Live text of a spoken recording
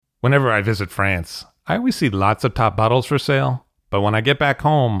Whenever I visit France, I always see lots of top bottles for sale, but when I get back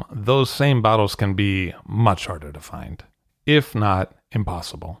home, those same bottles can be much harder to find, if not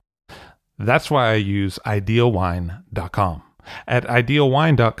impossible. That's why I use idealwine.com. At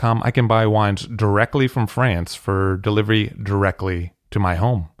idealwine.com, I can buy wines directly from France for delivery directly to my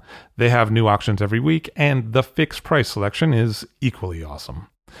home. They have new auctions every week, and the fixed price selection is equally awesome.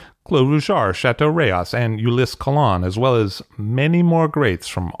 Clos Rougeard, Chateau Rayas, and Ulysse Collin, as well as many more greats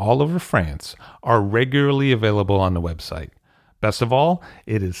from all over France, are regularly available on the website. Best of all,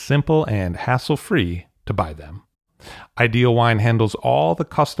 it is simple and hassle-free to buy them. Ideal Wine handles all the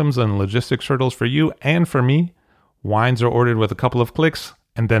customs and logistics hurdles for you and for me. Wines are ordered with a couple of clicks,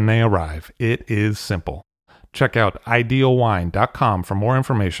 and then they arrive. It is simple. Check out idealwine.com for more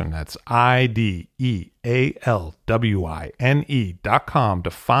information. That's IDEALWINE.com to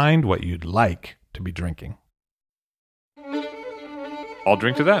find what you'd like to be drinking. I'll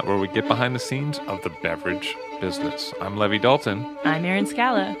Drink to That, where we get behind the scenes of the beverage business. I'm Levi Dalton. I'm Erin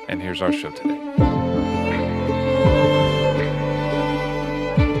Scala. And here's our show today.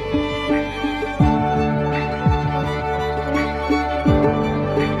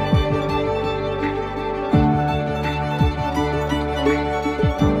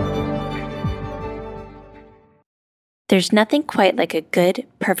 There's nothing quite like a good,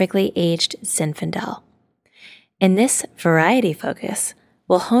 perfectly aged Zinfandel. In this variety focus,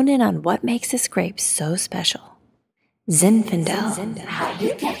 we'll hone in on what makes this grape so special. Zinfandel. How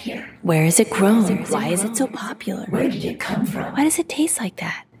did it get here? Where is it grown? Why is it so popular? Where did it come from? Why does it taste like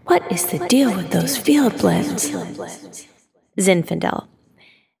that? What is the deal with those field blends? Zinfandel.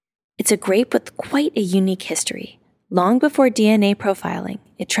 It's a grape with quite a unique history. Long before DNA profiling,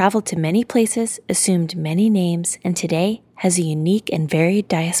 it traveled to many places, assumed many names, and today has a unique and varied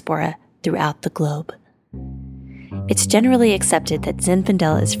diaspora throughout the globe. It's generally accepted that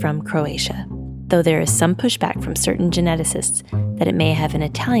Zinfandel is from Croatia, though there is some pushback from certain geneticists that it may have an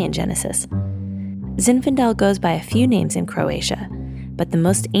Italian genesis. Zinfandel goes by a few names in Croatia, but the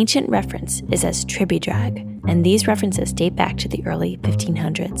most ancient reference is as Tribidrag, and these references date back to the early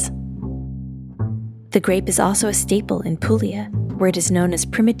 1500s. The grape is also a staple in Puglia, where it is known as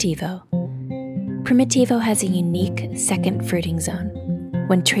Primitivo. Primitivo has a unique second fruiting zone.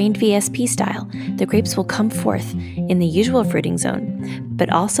 When trained VSP style, the grapes will come forth in the usual fruiting zone, but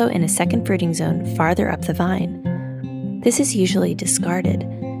also in a second fruiting zone farther up the vine. This is usually discarded,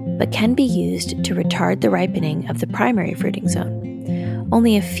 but can be used to retard the ripening of the primary fruiting zone.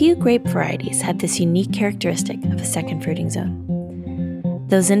 Only a few grape varieties have this unique characteristic of a second fruiting zone.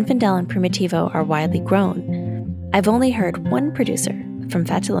 Though Zinfandel and Primitivo are widely grown, I've only heard one producer from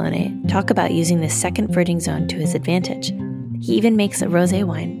Fatallone talk about using this second fruiting zone to his advantage. He even makes a rosé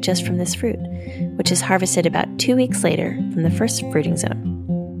wine just from this fruit, which is harvested about 2 weeks later from the first fruiting zone.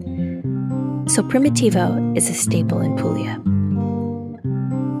 So Primitivo is a staple in Puglia.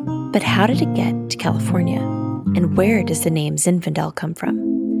 But how did it get to California? And where does the name Zinfandel come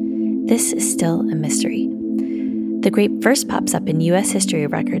from? This is still a mystery. The grape first pops up in U.S. history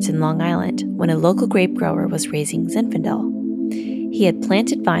records in Long Island when a local grape grower was raising Zinfandel. He had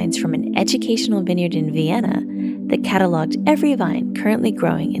planted vines from an educational vineyard in Vienna that cataloged every vine currently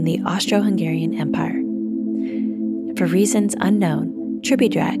growing in the Austro-Hungarian Empire. For reasons unknown,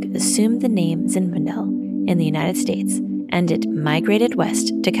 Tribidrag assumed the name Zinfandel in the United States, and it migrated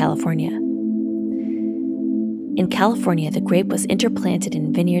west to California. In California, the grape was interplanted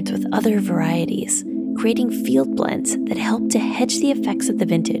in vineyards with other varieties, creating field blends that help to hedge the effects of the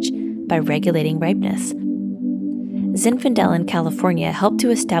vintage by regulating ripeness. Zinfandel in California helped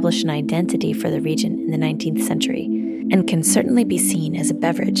to establish an identity for the region in the 19th century and can certainly be seen as a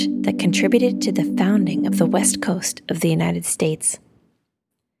beverage that contributed to the founding of the west coast of the United States.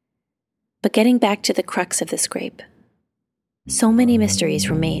 But getting back to the crux of this grape, so many mysteries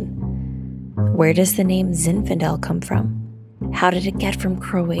remain. Where does the name Zinfandel come from? How did it get from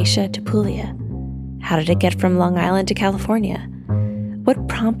Croatia to Puglia? How did it get from Long Island to California? What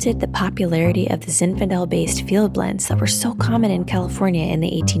prompted the popularity of the Zinfandel-based field blends that were so common in California in the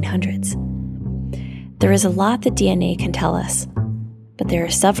 1800s? There is a lot that DNA can tell us, but there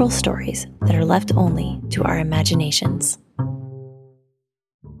are several stories that are left only to our imaginations.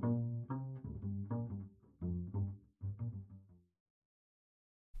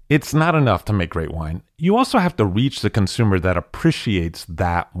 It's not enough to make great wine. You also have to reach the consumer that appreciates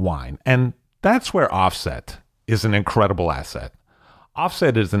that wine, and that's where Offset is an incredible asset.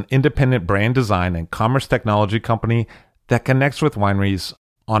 Offset is an independent brand design and commerce technology company that connects with wineries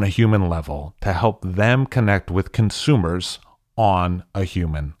on a human level to help them connect with consumers on a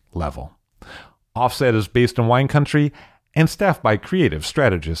human level. Offset is based in wine country and staffed by creative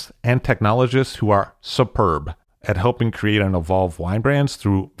strategists and technologists who are superb at helping create and evolve wine brands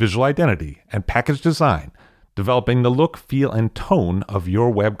through visual identity and package design, developing the look, feel, and tone of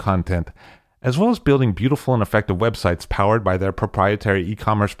your web content, as well as building beautiful and effective websites powered by their proprietary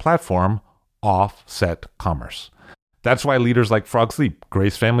e-commerce platform, Offset Commerce. That's why leaders like Frog's Leap,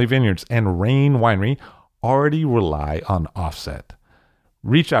 Grace Family Vineyards, and Rain Winery already rely on Offset.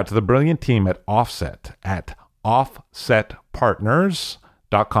 Reach out to the brilliant team at Offset at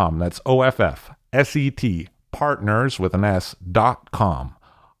offsetpartners.com. That's OFFSET, partners with an S.com.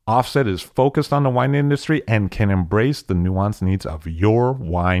 Offset is focused on the wine industry and can embrace the nuanced needs of your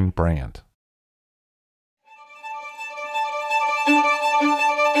wine brand.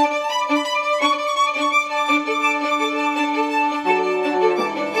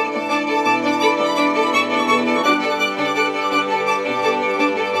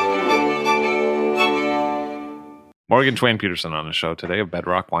 Morgan Twain-Peterson on the show today of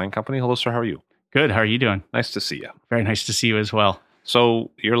Bedrock Wine Company. Hello, sir. How are you? Good. How are you doing? Nice to see you. Very nice to see you as well.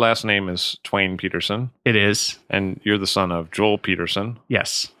 So your last name is Twain-Peterson. It is. And you're the son of Joel Peterson.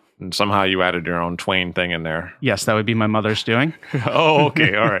 Yes. And somehow you added your own Twain thing in there. Yes, that would be my mother's doing. Oh,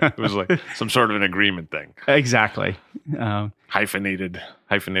 okay. All right. It was like some sort of an agreement thing. Exactly. Hyphenated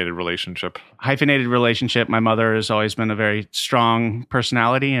relationship. Hyphenated relationship. My mother has always been a very strong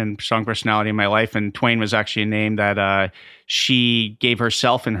personality in my life. And Twain was actually a name that she gave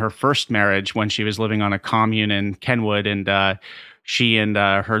herself in her first marriage when she was living on a commune in Kenwood. And she and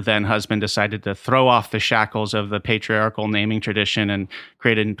her then husband decided to throw off the shackles of the patriarchal naming tradition and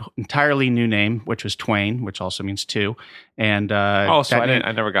create an entirely new name, which was Twain, which also means two. And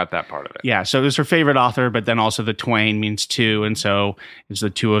I never got that part of it. Yeah, so it was her favorite author, but then also the Twain means two, and so it was the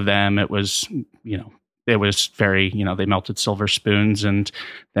two of them. It was, it was very, they melted silver spoons, and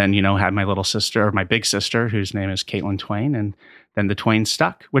then, had my little sister, or my big sister, whose name is Caitlin Twain, and then the Twain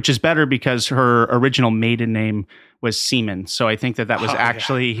stuck, which is better because her original maiden name was Seaman. So I think that was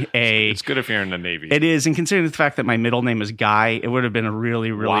actually It's good if you're in the Navy. It is, and considering the fact that my middle name is Guy, it would have been a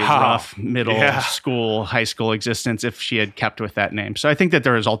really, really rough high school existence if she had kept with that name. So I think that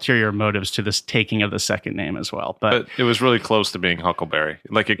there is ulterior motives to this taking of the second name as well. But it was really close to being Huckleberry.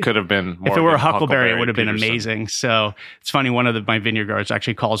 Like it could have been more. If it were Huckleberry, it would have been Peterson. Amazing. So it's funny, one of my vineyard guards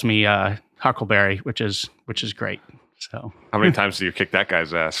actually calls me Huckleberry, which is great. So how many times do you kick that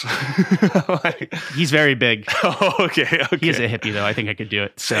guy's ass? He's very big. Oh, okay. He's a hippie, though. I think I could do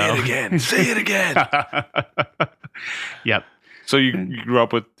it. So. Say it again. Yep. So you grew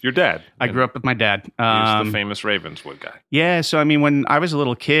up with your dad? I grew up with my dad. He's the famous Ravenswood guy. Yeah. So, when I was a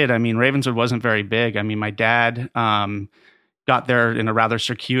little kid, Ravenswood wasn't very big. My dad got there in a rather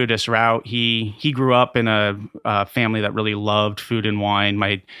circuitous route. He grew up in a family that really loved food and wine.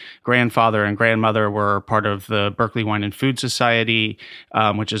 My grandfather and grandmother were part of the Berkeley Wine and Food Society,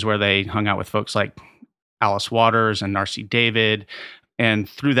 which is where they hung out with folks like Alice Waters and Narcy David. And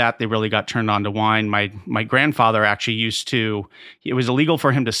through that, they really got turned on to wine. My grandfather actually it was illegal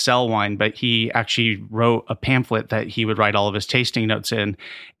for him to sell wine, but he actually wrote a pamphlet that he would write all of his tasting notes in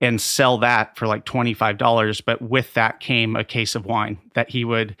and sell that for like $25. But with that came a case of wine that he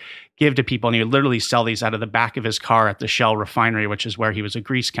would give to people. And he would literally sell these out of the back of his car at the Shell refinery, which is where he was a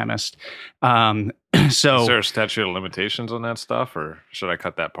grease chemist. So is there a statute of limitations on that stuff, or should I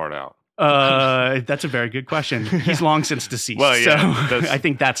cut that part out? That's a very good question. He's long since deceased. Well, yeah, so I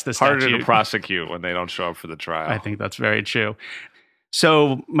think that's the statute. Harder to prosecute when they don't show up for the trial. I think that's very true.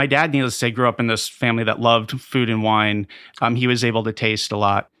 So my dad, needless to say, grew up in this family that loved food and wine. He was able to taste a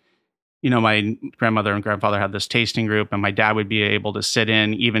lot. My grandmother and grandfather had this tasting group, and my dad would be able to sit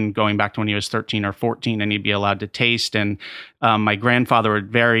in, even going back to when he was 13 or 14, and he'd be allowed to taste. And my grandfather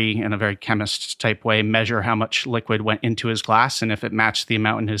would in a very chemist type way, measure how much liquid went into his glass. And if it matched the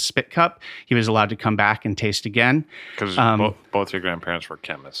amount in his spit cup, he was allowed to come back and taste again. Because both your grandparents were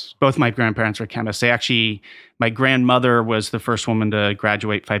chemists. Both my grandparents were chemists. My grandmother was the first woman to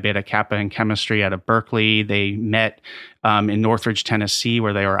graduate Phi Beta Kappa in chemistry out of Berkeley. They met in Northridge, Tennessee,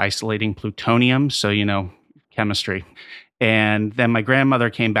 where they were isolating plutonium. So, chemistry. And then my grandmother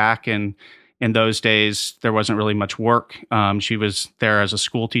came back, and in those days, there wasn't really much work. She was there as a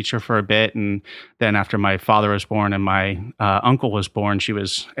school teacher for a bit. And then after my father was born and my uncle was born, she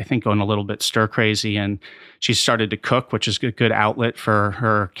was, I think, going a little bit stir crazy. And she started to cook, which is a good outlet for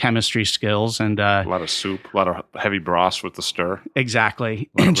her chemistry skills. And a lot of soup, a lot of heavy broths with the stir.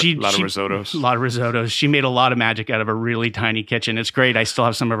 Exactly. A lot of risottos. A lot of risottos. She made a lot of magic out of a really tiny kitchen. It's great. I still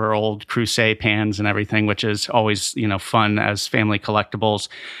have some of her old Crusade pans and everything, which is always, fun as family collectibles.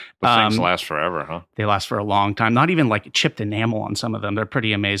 Those things last forever, huh? They last for a long time. Not even like chipped enamel on some of them. They're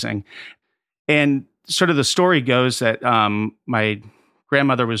pretty amazing. And sort of the story goes that my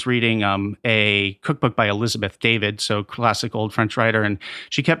grandmother was reading a cookbook by Elizabeth David, so classic old French writer, and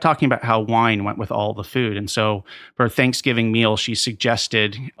she kept talking about how wine went with all the food. And so for a Thanksgiving meal, she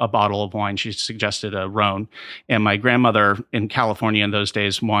suggested a bottle of wine. She suggested a Rhone. And my grandmother in California in those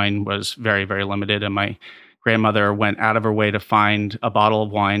days, wine was very, very limited. And my grandmother went out of her way to find a bottle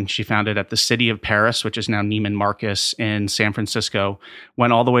of wine. She found it at the City of Paris, which is now Neiman Marcus in San Francisco.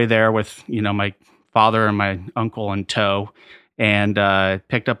 Went all the way there with, my father and my uncle in tow, and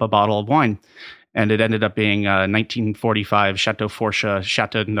picked up a bottle of wine. And it ended up being 1945 Chateau Forcha,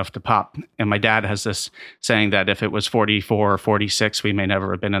 Chateau Neuf de Pape. And my dad has this saying that if it was 44 or 46, we may never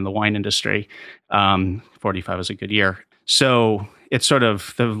have been in the wine industry. 45 was a good year. So it's sort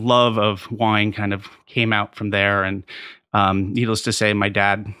of the love of wine kind of came out from there. And needless to say, my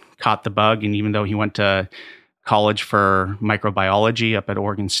dad caught the bug. And even though he went to college for microbiology up at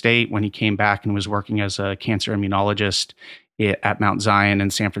Oregon State, when he came back and was working as a cancer immunologist at Mount Zion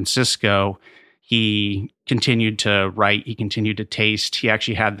in San Francisco, he continued to write, he continued to taste. He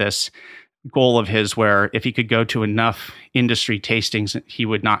actually had this goal of his where if he could go to enough industry tastings, he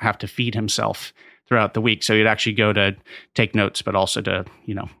would not have to feed himself throughout the week. So he'd actually go to take notes, but also to,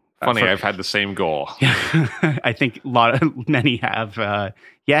 Funny, I've had the same goal. I think many have. And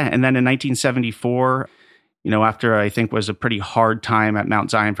then in 1974, after I think was a pretty hard time at Mount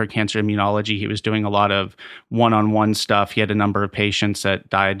Zion for cancer immunology, he was doing a lot of one-on-one stuff. He had a number of patients that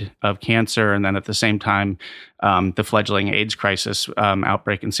died of cancer. And then at the same time, the fledgling AIDS crisis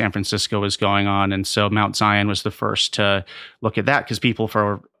outbreak in San Francisco was going on. And so Mount Zion was the first to look at that because people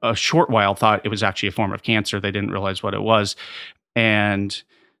for a short while thought it was actually a form of cancer. They didn't realize what it was. And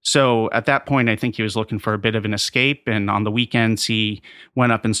so at that point, I think he was looking for a bit of an escape. And on the weekends, he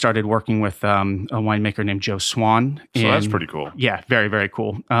went up and started working with a winemaker named Joe Swan. So that's pretty cool. Yeah, very, very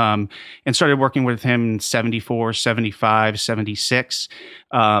cool. And started working with him in 74, 75, 76.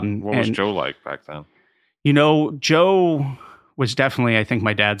 What was Joe like back then? Joe was definitely, I think,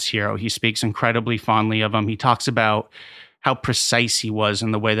 my dad's hero. He speaks incredibly fondly of him. He talks about how precise he was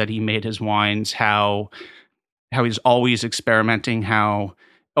in the way that he made his wines, how he's always experimenting, how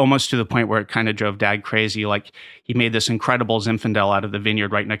almost to the point where it kind of drove Dad crazy. Like he made this incredible Zinfandel out of the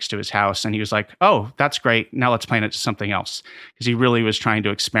vineyard right next to his house. And he was like, oh, that's great. Now let's plant it to something else. Because he really was trying to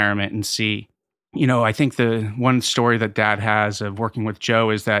experiment and see. I think the one story that Dad has of working with Joe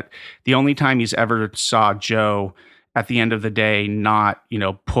is that the only time he's ever saw Joe at the end of the day not,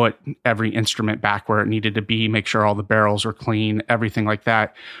 put every instrument back where it needed to be, make sure all the barrels were clean, everything like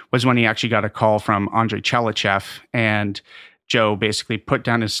that, was when he actually got a call from Andrei Chelichev. And Joe basically put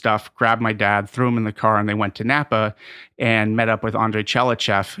down his stuff, grabbed my dad, threw him in the car, and they went to Napa and met up with Andrei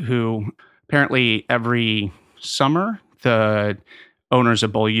Chelichev, who apparently every summer the owners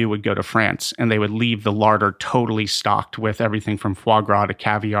of Beaulieu would go to France and they would leave the larder totally stocked with everything from foie gras to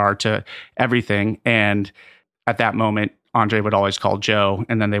caviar to everything. And at that moment, Andre would always call Joe,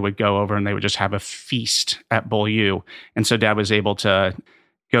 and then they would go over and they would just have a feast at Beaulieu. And so Dad was able to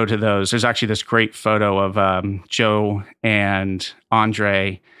go to those. There's actually this great photo of Joe and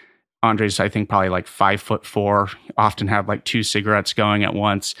Andre. Andre's, I think, probably like 5'4", often have like 2 cigarettes going at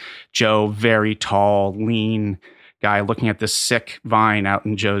once. Joe, very tall, lean guy looking at this sick vine out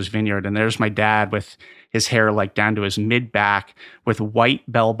in Joe's vineyard. And there's my dad with his hair like down to his mid back with white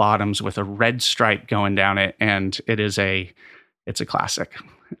bell bottoms with a red stripe going down it. And it's a classic.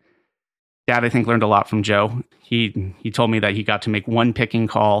 Dad, I think, learned a lot from Joe. He told me that he got to make one picking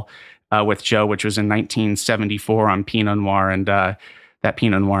call with Joe, which was in 1974 on Pinot Noir, and that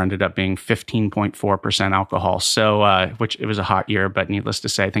Pinot Noir ended up being 15.4% alcohol. So, which it was a hot year, but needless to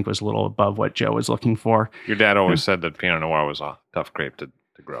say, I think it was a little above what Joe was looking for. Your dad always said that Pinot Noir was a tough grape to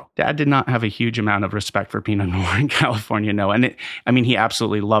grow. Dad did not have a huge amount of respect for Pinot Noir in California, no. And he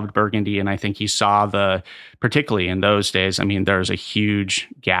absolutely loved Burgundy, and I think he saw particularly in those days, there's a huge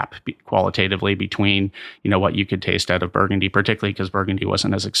gap qualitatively between, what you could taste out of Burgundy, particularly because Burgundy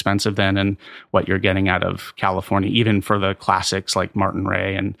wasn't as expensive then, and what you're getting out of California, even for the classics like Martin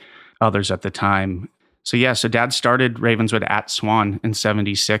Ray and others at the time. So Dad started Ravenswood at Swan in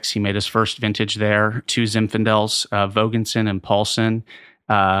 76. He made his first vintage there, 2 Zinfandels, Voganson and Paulson.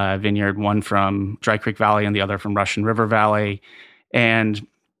 Vineyard, one from Dry Creek Valley and the other from Russian River Valley. And,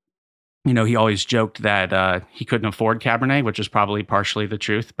 he always joked that he couldn't afford Cabernet, which is probably partially the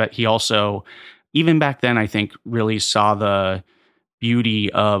truth. But he also, even back then, I think, really saw the beauty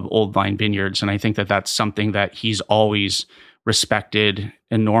of old vine vineyards. And I think that that's something that he's always respected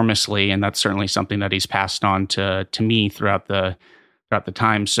enormously. And that's certainly something that he's passed on to me throughout the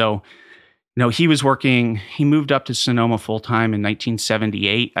time. So, No, he moved up to Sonoma full time in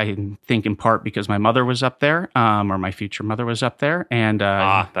 1978. I think in part because my mother was up there, or my future mother was up there. And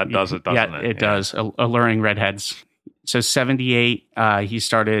that does it, doesn't it? It does. Alluring redheads. So 78, he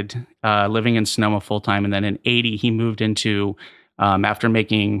started living in Sonoma full time. And then in 80, he moved into, after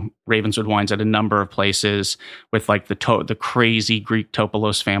making Ravenswood wines at a number of places with like the crazy Greek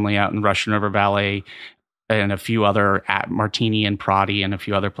Topolos family out in Russian River Valley, and a few other at Martini and Prati and a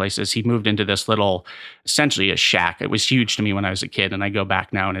few other places. He moved into this little, essentially a shack. It was huge to me when I was a kid, and I go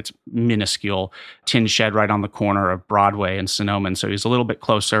back now and it's minuscule tin shed right on the corner of Broadway and Sonoma. And so he's a little bit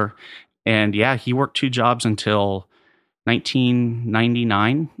closer. And yeah, he worked 2 jobs until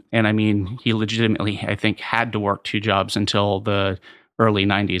 1999. And I mean, he legitimately, I think, had to work 2 jobs until the early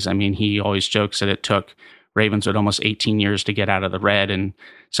 90s. I mean, he always jokes that it took Ravenswood almost 18 years to get out of the red. And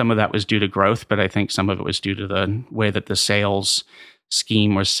some of that was due to growth, but I think some of it was due to the way that the sales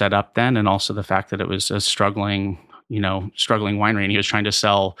scheme was set up then. And also the fact that it was a struggling winery. And he was trying to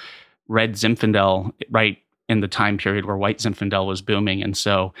sell red Zinfandel right in the time period where white Zinfandel was booming. And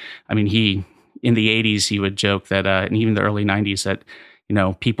so, I mean, in the 80s, he would joke that, and even the early 90s, that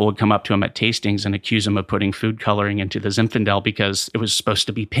people would come up to him at tastings and accuse him of putting food coloring into the Zinfandel because it was supposed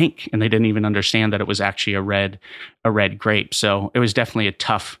to be pink, and they didn't even understand that it was actually a red grape. So it was definitely a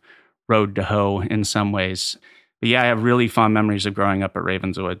tough road to hoe in some ways. But yeah, I have really fond memories of growing up at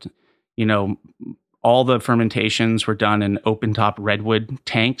Ravenswood. All the fermentations were done in open top redwood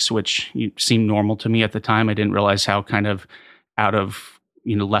tanks, which seemed normal to me at the time. I didn't realize how kind of out of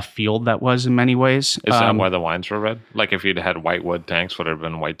left field that was in many ways. Is that why the wines were red? Like if you'd had white wood tanks, would it have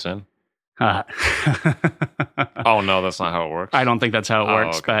been white tin? Oh no, that's not how it works. I don't think that's how it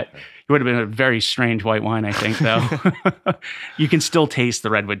works, okay. But it would have been a very strange white wine, I think, though. You can still taste the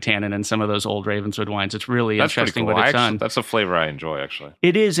redwood tannin in some of those old Ravenswood wines. It's really interesting cool. what it's done. That's a flavor I enjoy, actually.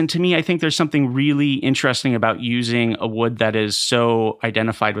 It is, and to me, I think there's something really interesting about using a wood that is so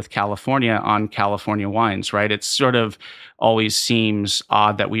identified with California on California wines, right? It sort of always seems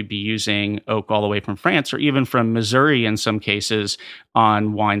odd that we'd be using oak all the way from France or even from Missouri in some cases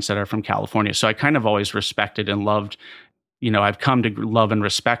on wines that are from California. So I kind of always respected and loved, I've come to love and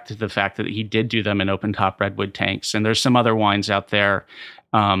respect the fact that he did do them in open top redwood tanks. And there's some other wines out there.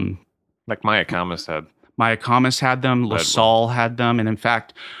 Like Mayacamas had them, La Salle had them. And in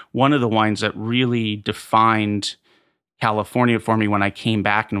fact, one of the wines that really defined California for me when I came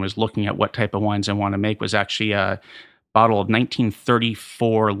back and was looking at what type of wines I want to make was actually a bottle of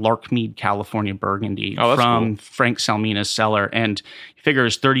 1934 Larkmead California Burgundy from cool. Frank Salmina's cellar. And you figure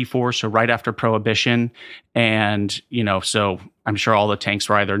it's 34, so right after Prohibition. And, so I'm sure all the tanks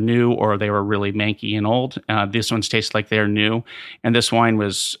were either new or they were really manky and old. This one's tastes like they're new. And this wine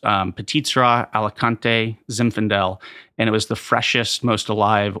was Petit Syrah, Alicante, Zinfandel. And it was the freshest, most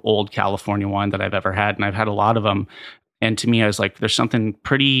alive old California wine that I've ever had. And I've had a lot of them. And to me, I was like, there's something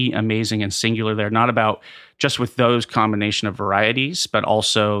pretty amazing and singular there, not about just with those combination of varieties, but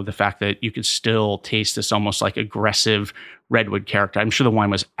also the fact that you could still taste this almost like aggressive redwood character. I'm sure the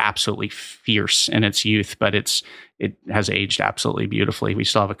wine was absolutely fierce in its youth, but it has aged absolutely beautifully. We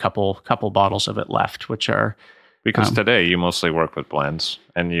still have a couple bottles of it left, which are... Because today you mostly work with blends,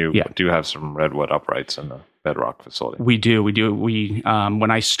 and you do have some redwood uprights in the Bedrock facility. We do. When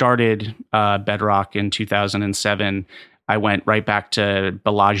I started Bedrock in 2007, I went right back to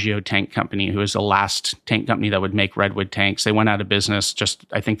Bellagio Tank Company, who was the last tank company that would make redwood tanks. They went out of business just,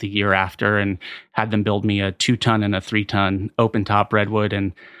 I think, the year after, and had them build me a 2-ton and a 3-ton open top redwood.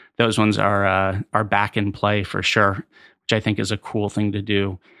 And those ones are back in play for sure, which I think is a cool thing to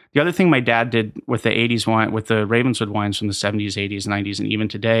do. The other thing my dad did with the 80s wine, with the Ravenswood wines from the 70s, 80s, 90s, and even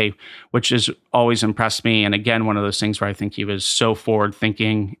today, which has always impressed me. And again, one of those things where I think he was so forward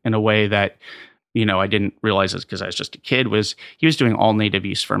thinking in a way that, I didn't realize this because I was just a kid, was he was doing all native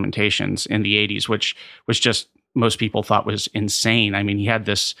yeast fermentations in the 80s, which was just, most people thought was insane. I mean, he had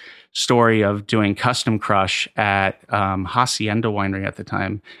this story of doing custom crush at Hacienda Winery at the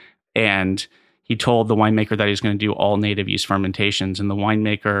time. And he told the winemaker that he was going to do all native yeast fermentations. And the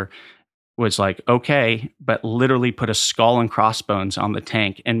winemaker was like, okay, but literally put a skull and crossbones on the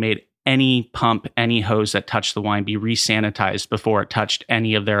tank and made any pump, any hose that touched the wine be resanitized before it touched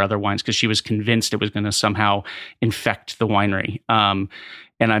any of their other wines, because she was convinced it was going to somehow infect the winery. And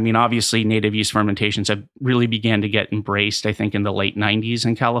I mean, obviously, native yeast fermentations have really began to get embraced, I think, in the late 90s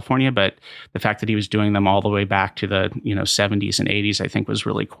in California. But the fact that he was doing them all the way back to the 70s and 80s, I think, was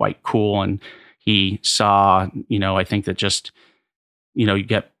really quite cool. And he saw, I think that just, you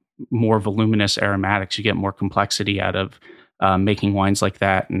get more voluminous aromatics, you get more complexity out of making wines like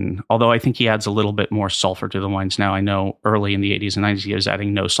that. And although I think he adds a little bit more sulfur to the wines now, I know early in the 80s and 90s he was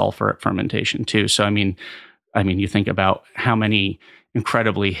adding no sulfur at fermentation too. So I mean, you think about how many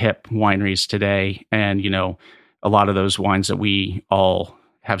incredibly hip wineries today, and a lot of those wines that we all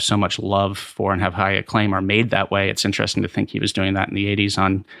have so much love for and have high acclaim are made that way. It's interesting to think he was doing that in the 80s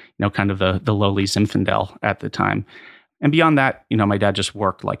on, kind of the lowly Zinfandel at the time. And beyond that, my dad just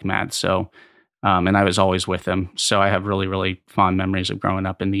worked like mad. So, and I was always with him. So I have really, really fond memories of growing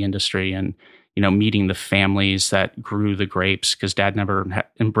up in the industry and, meeting the families that grew the grapes, because dad never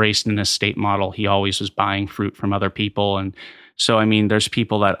embraced an estate model. He always was buying fruit from other people. And so, I mean, there's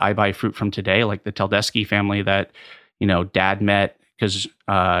people that I buy fruit from today, like the Teldeschi family that, dad met because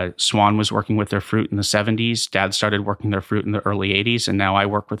Swan was working with their fruit in the 70s. Dad started working their fruit in the early 80s, and now I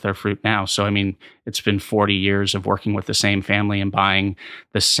work with their fruit now. So, I mean, it's been 40 years of working with the same family and buying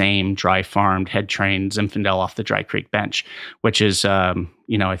the same dry farmed, head trained Zinfandel off the Dry Creek bench, which is, I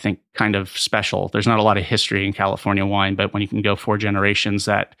think kind of special. There's not a lot of history in California wine, but when you can go 4 generations,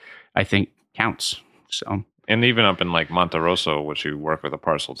 that I think counts. So. And even up in like Monte Rosso, which you work with a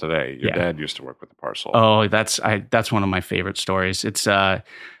parcel today, your dad used to work with a parcel. Oh, that's one of my favorite stories. It's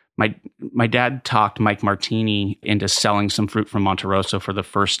my dad talked Mike Martini into selling some fruit from Monte Rosso for the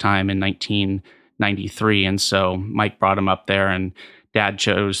first time in 1993, and so Mike brought him up there, and dad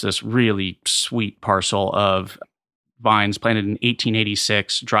chose this really sweet parcel of vines planted in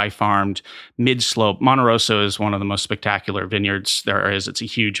 1886, dry farmed, mid slope. Monte Rosso is one of the most spectacular vineyards there is. It's a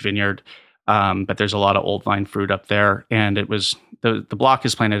huge vineyard. But there's a lot of old vine fruit up there. And it was the block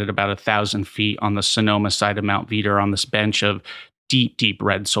is planted at about 1,000 feet on the Sonoma side of Mount Veeder on this bench of deep, deep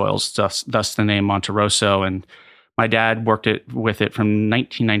red soils, thus the name Monte Rosso. And my dad worked with it from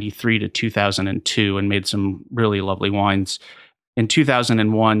 1993 to 2002 and made some really lovely wines. In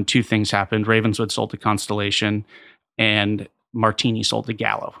 2001, 2 things happened. Ravenswood sold to Constellation and Martini sold to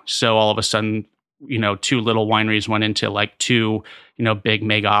Gallo. So all of a sudden, 2 little wineries went into like 2, big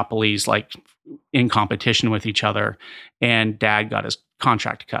megapolies, like in competition with each other. And dad got his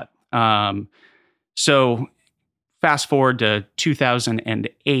contract cut. So fast forward to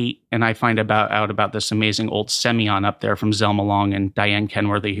 2008, and I find out about this amazing old Semillon up there from Zelma Long and Diane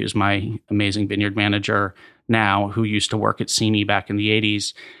Kenworthy, who's my amazing vineyard manager now, who used to work at Simi back in the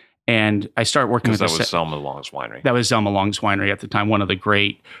 80s. And I started working with that was Zelma Long's winery. That was Zelma Long's winery at the time, one of the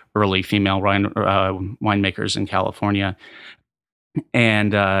great early female winemakers in California.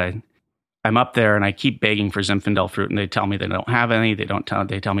 And I'm up there, and I keep begging for Zinfandel fruit, and they tell me they don't have any. They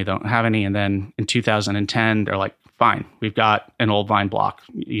tell me they don't have any. And then in 2010, they're like, "Fine, we've got an old vine block.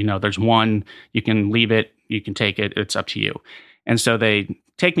 There's one. You can leave it. You can take it. It's up to you." And so they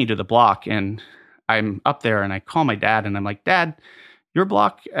take me to the block, and I'm up there, and I call my dad, and I'm like, "Dad, your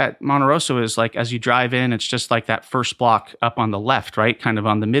block at Monte Rosso is like, as you drive in, it's just like that first block up on the left, right? Kind of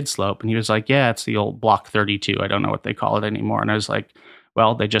on the mid slope." And he was like, "Yeah, it's the old block 32. I don't know what they call it anymore." And I was like,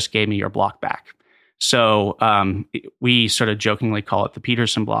 "Well, they just gave me your block back." So we sort of jokingly call it the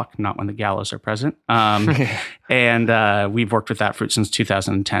Peterson block, not when the Gallos are present. And we've worked with that fruit since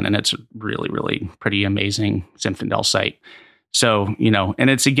 2010, and it's really, really pretty amazing Zinfandel site. So, and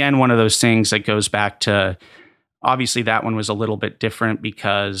it's again, one of those things that goes back to, obviously, that one was a little bit different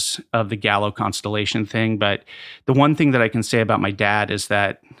because of the Gallo Constellation thing. But the one thing that I can say about my dad is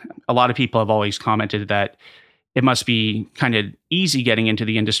that a lot of people have always commented that it must be kind of easy getting into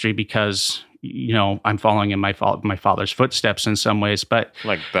the industry because, I'm following in my father's footsteps in some ways. But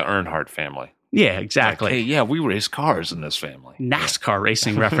like the Earnhardt family. Yeah, exactly. Like, hey, yeah, we race cars in this family. NASCAR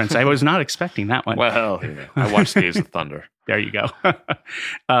racing reference. I was not expecting that one. Well, I watched Days of Thunder. There you go.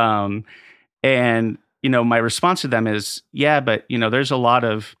 And my response to them is, yeah, but, there's a lot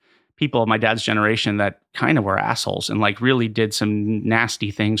of people of my dad's generation that kind of were assholes and like really did some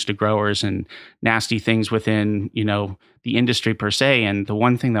nasty things to growers and nasty things within, the industry per se. And the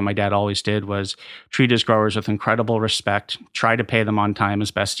one thing that my dad always did was treat his growers with incredible respect, try to pay them on time as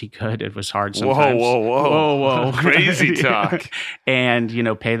best he could. It was hard sometimes. Whoa. Crazy talk. And,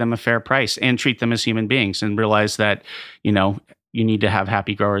 pay them a fair price and treat them as human beings and realize that, you need to have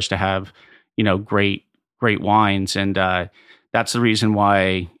happy growers to have, great wines. And that's the reason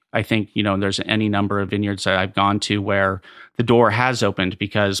why I think, there's any number of vineyards that I've gone to where the door has opened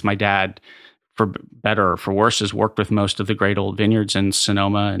because my dad, for better or for worse, has worked with most of the great old vineyards in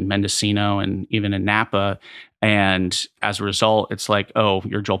Sonoma and Mendocino and even in Napa. And as a result, it's like, oh,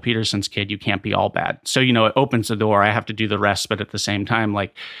 you're Joel Peterson's kid. You can't be all bad. So, it opens the door. I have to do the rest. But at the same time,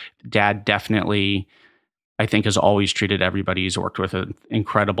 like dad definitely, I think, has always treated everybody he's worked with with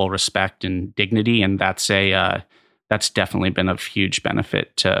incredible respect and dignity. And that's definitely been of huge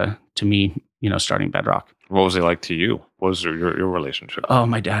benefit to me, starting Bedrock. What was he like to you? What was your relationship? Oh,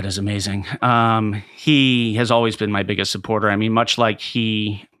 my dad is amazing. He has always been my biggest supporter. I mean, much like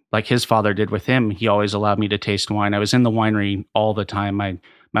his father did with him, he always allowed me to taste wine. I was in the winery all the time.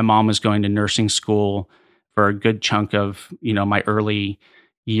 My mom was going to nursing school for a good chunk of, my early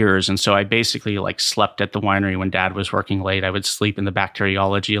years. And so I basically slept at the winery when dad was working late. I would sleep in the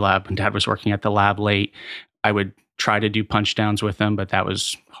bacteriology lab when dad was working at the lab late. I would try to do punch downs with him, but that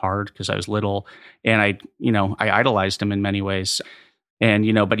was hard because I was little, and I idolized him in many ways. And,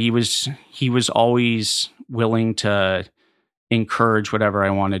 but he was always willing to encourage whatever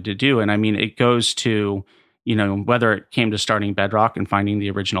I wanted to do. And I mean, it goes to, whether it came to starting Bedrock and finding the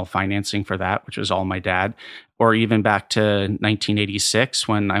original financing for that, which was all my dad, or even back to 1986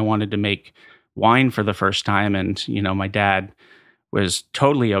 when I wanted to make wine for the first time. And, my dad was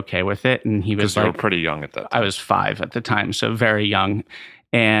totally okay with it. And he was you were pretty young at that time. I was 5 at the time, so very young.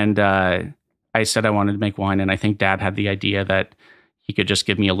 And I said I wanted to make wine. And I think dad had the idea that he could just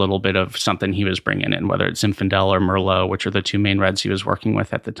give me a little bit of something he was bringing in, whether it's Zinfandel or Merlot, which are the 2 main reds he was working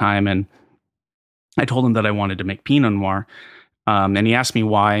with at the time. And I told him that I wanted to make Pinot Noir. And he asked me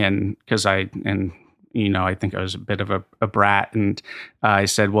why. And because I think I was a bit of a brat. And I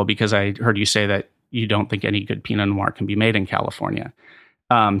said, well, because I heard you say that you don't think any good Pinot Noir can be made in California.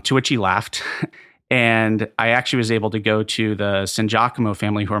 To which he laughed. And I actually was able to go to the San Giacomo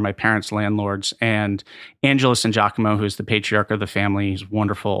family, who are my parents' landlords. And Angelo San Giacomo, who's the patriarch of the family, he's a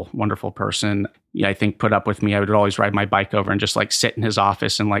wonderful, wonderful person. Yeah, I think put up with me. I would always ride my bike over and just sit in his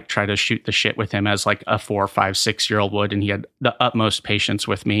office and try to shoot the shit with him as a 4, 5, 6-year-old would. And he had the utmost patience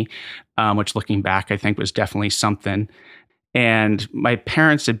with me, which looking back, I think was definitely something. And my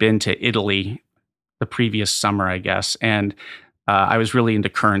parents had been to Italy the previous summer, I guess. And I was really into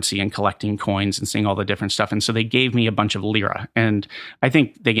currency and collecting coins and seeing all the different stuff. And so they gave me a bunch of lira. And I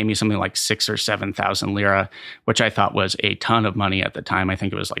think they gave me something like 6,000 or 7,000 lira, which I thought was a ton of money at the time. I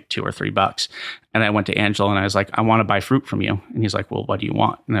think it was $2 or $3. And I went to Angelo and I was like, I want to buy fruit from you. And he's like, well, what do you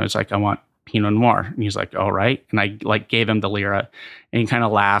want? And I was like, I want Pinot Noir. And he's like, all right. And I gave him the lira and he kind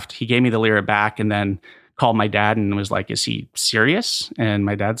of laughed. He gave me the lira back and then called my dad and was like, is he serious? And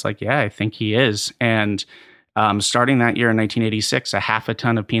my dad's like, yeah, I think he is. And starting that year in 1986, a half a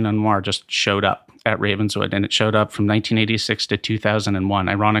ton of Pinot Noir just showed up at Ravenswood, and it showed up from 1986 to 2001,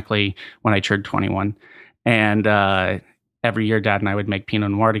 ironically, when I turned 21. And every year, Dad and I would make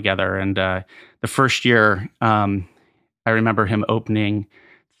Pinot Noir together. And the first year, I remember him opening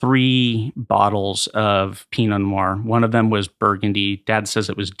 3 bottles of Pinot Noir. One of them was Burgundy. Dad says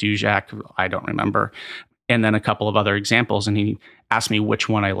it was Dujac. I don't remember. And then a couple of other examples. And he asked me which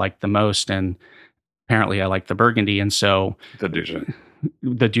one I liked the most. And apparently I liked the Burgundy. And so the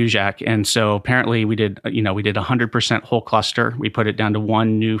Dujac. And so apparently we did 100% whole cluster. We put it down to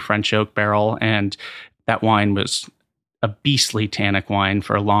 1 new French oak barrel. And that wine was a beastly tannic wine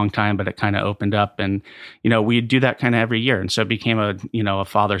for a long time, but it kind of opened up. And, we'd do that kind of every year. And so it became a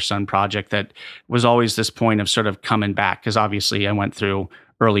father-son project that was always this point of sort of coming back. Because obviously I went through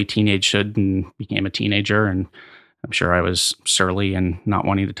early teenagehood and became a teenager, and I'm sure I was surly and not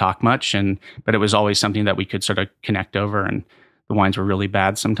wanting to talk much. But it was always something that we could sort of connect over. And the wines were really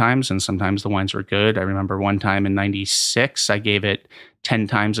bad sometimes, and sometimes the wines were good. I remember one time in 96, I gave it 10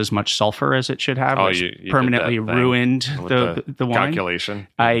 times as much sulfur as it should have, which you permanently ruined the wine. Calculation.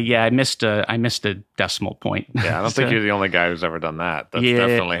 I missed a decimal point. Yeah, I don't think you're the only guy who's ever done that. That's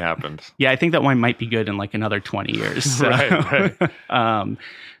definitely happened. Yeah, I think that wine might be good in another 20 years. So. Right.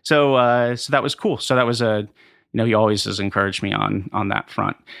 So that was cool. So that was he always has encouraged me on that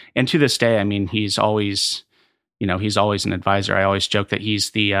front. And to this day, I mean, he's always an advisor. I always joke that he's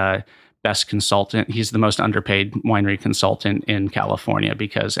the best consultant. He's the most underpaid winery consultant in California,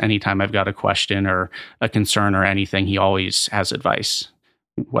 because anytime I've got a question or a concern or anything, he always has advice,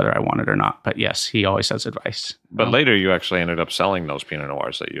 whether I want it or not. But yes, he always has advice. But later you actually ended up selling those Pinot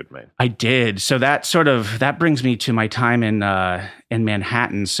Noirs that you'd made. I did. So that brings me to my time in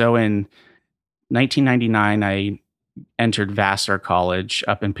Manhattan. So in 1999, I entered Vassar College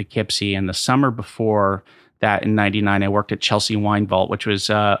up in Poughkeepsie, and the summer before that, in 99, I worked at Chelsea Wine Vault, which was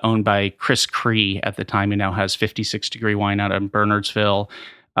owned by Chris Cree at the time. He now has 56 Degree Wine out of Bernardsville.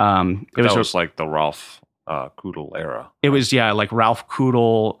 It was like the Ralph Kudel era. It was, like Ralph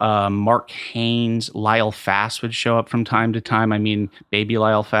Kudel, Mark Haynes, Lyle Fass would show up from time to time. I mean, baby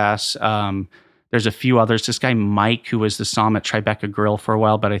Lyle Fass. There's a few others. This guy, Mike, who was the somm at Tribeca Grill for a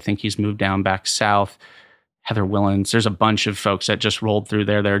while, but I think he's moved down back south. Heather Willens. There's a bunch of folks that just rolled through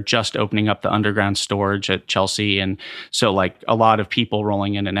there. They're just opening up the underground storage at Chelsea. And so a lot of people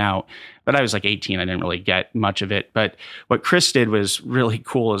rolling in and out. But I was 18. I didn't really get much of it. But what Chris did was really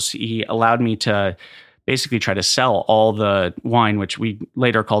cool, is he allowed me to basically try to sell all the wine, which we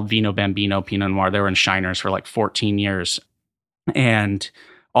later called Vino Bambino Pinot Noir. They were in Shiners for like 14 years and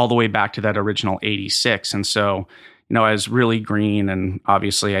all the way back to that original 86. And so, I was really green and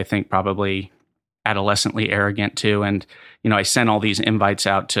obviously I think probably adolescently arrogant too. And, I sent all these invites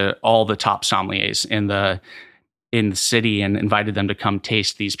out to all the top sommeliers in the city and invited them to come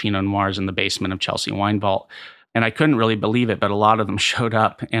taste these Pinot Noirs in the basement of Chelsea Wine Vault. And I couldn't really believe it, but a lot of them showed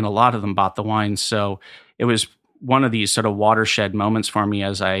up and a lot of them bought the wine. So it was one of these sort of watershed moments for me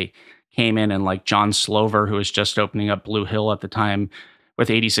as I came in, and like John Slover, who was just opening up Blue Hill at the time, with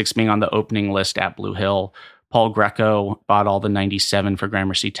 86 being on the opening list at Blue Hill. Paul Greco bought all the 97 for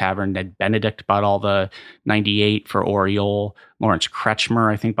Gramercy Tavern. Ned Benedict bought all the 98 for Oriole. Lawrence Kretschmer,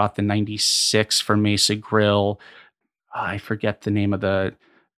 I think, bought the 96 for Mesa Grill. I forget the name of the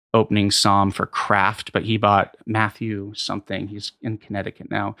opening somm for Craft, but he bought Matthew something. He's in Connecticut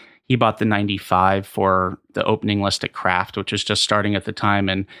now. He bought the 95 for the opening list at Craft, which was just starting at the time.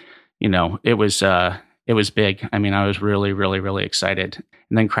 And, it was big. I mean, I was really, really, really excited.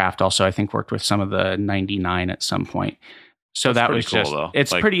 And then Craft also, I think, worked with some of the 99 at some point. So that was cool, just, though.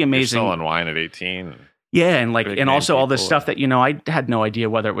 It's pretty amazing. You're selling wine at 18. Yeah. And also all this stuff that, I had no idea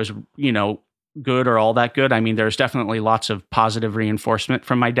whether it was, good or all that good. I mean, there's definitely lots of positive reinforcement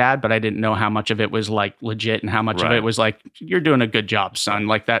from my dad, but I didn't know how much of it was like legit and how much of it was like, you're doing a good job, son,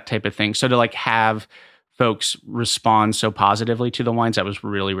 like that type of thing. So to like have folks respond so positively to the wines, that was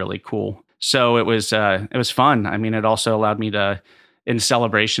really, really cool. So it was fun. I mean, it also allowed me to, in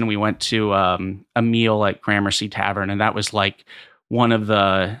celebration, we went to a meal at Gramercy Tavern, and that was like one of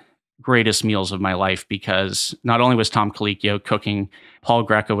the greatest meals of my life, because not only was Tom Colicchio cooking, Paul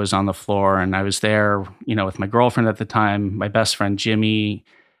Greco was on the floor, and I was there, with my girlfriend at the time, my best friend Jimmy,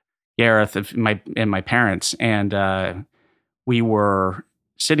 Gareth, and my parents, and we were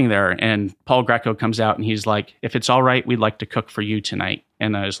sitting there, and Paul Greco comes out and he's like, "If it's all right, we'd like to cook for you tonight."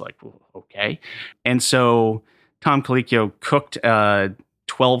 And I was like, well, okay. And so Tom Colicchio cooked a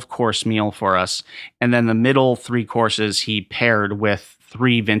 12-course meal for us. And then the middle 3 courses he paired with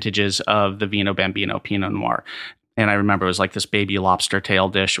 3 vintages of the Vino Bambino Pinot Noir. And I remember it was like this baby lobster tail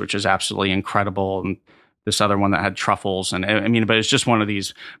dish, which is absolutely incredible. And this other one that had truffles. And I mean, but it's just one of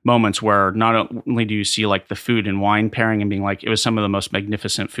these moments where not only do you see like the food and wine pairing and being like, it was some of the most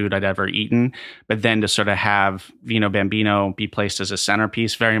magnificent food I'd ever eaten, but then to sort of have Vino Bambino be placed as a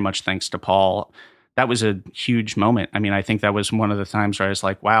centerpiece, very much thanks to Paul. That was a huge moment. I mean, I think that was one of the times where I was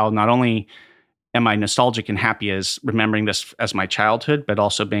like, wow, not only am I nostalgic and happy as remembering this as my childhood, but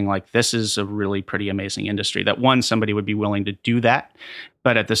also being like, this is a really pretty amazing industry that somebody would be willing to do that.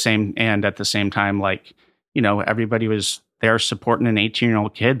 But at the same time, like, everybody was there supporting an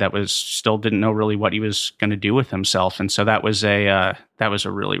 18-year-old kid that still didn't know really what he was going to do with himself. And so that was a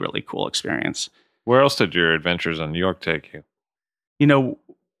really, really cool experience. Where else did your adventures in New York take you?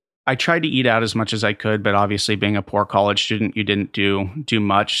 I tried to eat out as much as I could, but obviously being a poor college student, you didn't do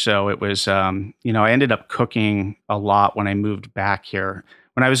much. So it was, I ended up cooking a lot when I moved back here.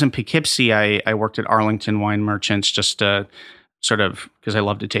 When I was in Poughkeepsie, I worked at Arlington Wine Merchants just to sort of, because I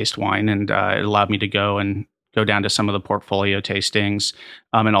love to taste wine, and it allowed me to go down to some of the portfolio tastings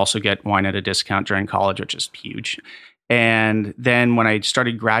and also get wine at a discount during college, which is huge. And then when I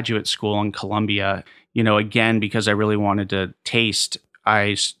started graduate school in Columbia, again, because I really wanted to taste,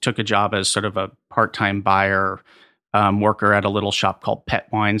 I took a job as sort of a part-time buyer worker at a little shop called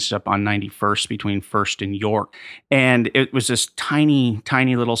Pet Wines up on 91st between First and York. And it was this tiny,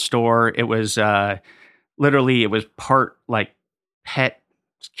 tiny little store. It was literally, it was part like pet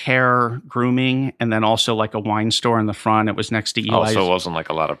care, grooming, and then also like a wine store in the front. It was next to Eli's. Also, it wasn't like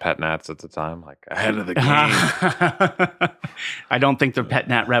a lot of pet nats at the time, like ahead of the game. I don't think the pet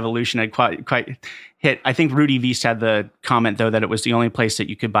nat revolution had quite hit. I think Rudy Wiest had the comment, though, that it was the only place that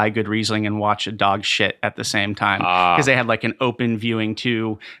you could buy good Riesling and watch a dog shit at the same time, because they had like an open viewing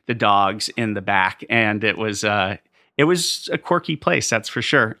to the dogs in the back. And it was a quirky place, that's for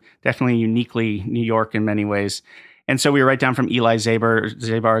sure. Definitely uniquely New York in many ways. And so we were right down from Eli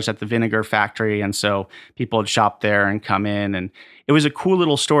Zabar's at the Vinegar Factory. And so people had shopped there and come in. And it was a cool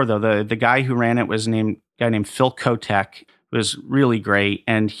little store, though. The guy who ran it was a guy named Phil Kotek. It was really great.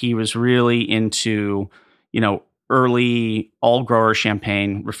 And he was really into, early all-grower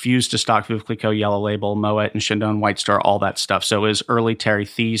champagne, refused to stock Veuve Clicquot Yellow Label, Moet, and Chandon White Star, all that stuff. So it was early Terry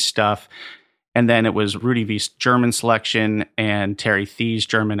Thies stuff. And then it was Rudy Wiest German selection and Terry Thies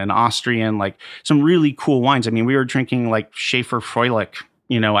German and Austrian, like some really cool wines. I mean, we were drinking like Schaefer Froelich,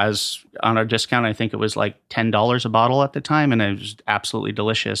 as on our discount. I think it was like $10 a bottle at the time, and it was absolutely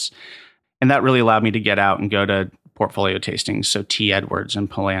delicious. And that really allowed me to get out and go to portfolio tastings. So T. Edwards and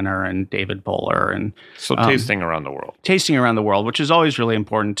Polaner and David Bowler. And so tasting around the world. Tasting around the world, which is always really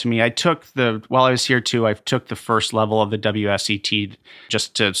important to me. While I was here too, I took the first level of the WSET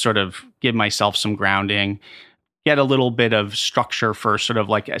just to sort of give myself some grounding, get a little bit of structure for sort of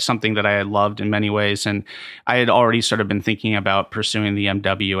like something that I had loved in many ways. And I had already sort of been thinking about pursuing the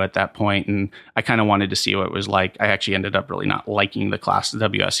MW at that point, and I kind of wanted to see what it was like. I actually ended up really not liking the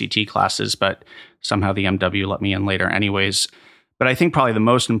WSET classes, but somehow the MW let me in later anyways. But I think probably the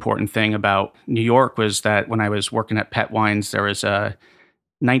most important thing about New York was that when I was working at Pet Wines, there was a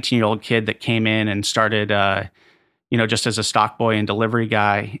 19-year-old kid that came in and started just as a stock boy and delivery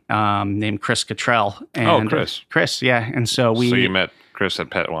guy, named Chris Cottrell. And, Chris, yeah. And so So you met Chris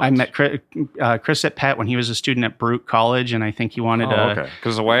at Pet once? I met Chris at Pet when he was a student at Brute College, and I think he wanted to... okay.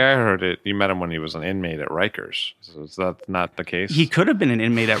 Because the way I heard it, you met him when he was an inmate at Rikers. So is that not the case? He could have been an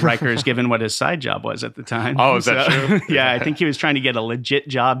inmate at Rikers given what his side job was at the time. Oh, is that true? Yeah, I think he was trying to get a legit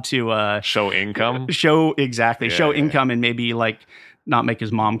job to... show income? Show income and maybe like... not make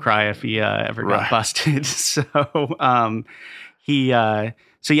his mom cry if he ever got busted. So he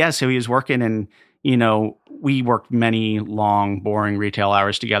was working, and we worked many long, boring retail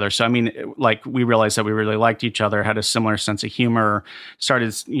hours together. So I mean, like, we realized that we really liked each other, had a similar sense of humor,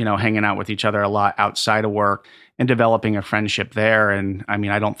 started hanging out with each other a lot outside of work, and developing a friendship there. And I mean,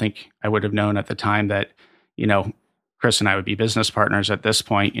 I don't think I would have known at the time that Chris and I would be business partners at this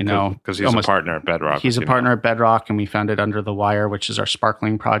point, because he's a partner at Bedrock. He's a partner at Bedrock, and we founded Under the Wire, which is our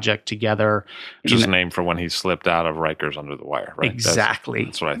sparkling project together. Which is named for when he slipped out of Rikers Under the Wire, right? Exactly.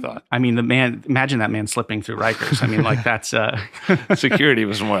 That's what I thought. I mean, imagine that man slipping through Rikers. I mean, like, that's... Security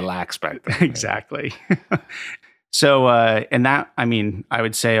was more lax back then. Exactly. So, and that, I mean, I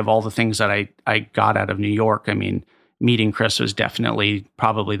would say of all the things that I got out of New York, I mean, meeting Chris was definitely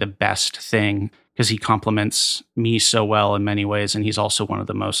probably the best thing, because he complements me so well in many ways. And he's also one of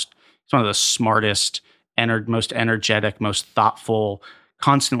the smartest, most energetic, most thoughtful,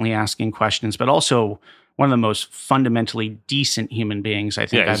 constantly asking questions, but also one of the most fundamentally decent human beings I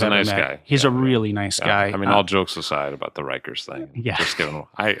think I've ever met. He's a nice guy. He's a really nice guy. I mean, all jokes aside about the Rikers thing. Yeah. Just given,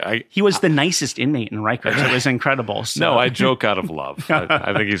 he was the nicest inmate in Rikers. It was incredible. So. No, I joke out of love.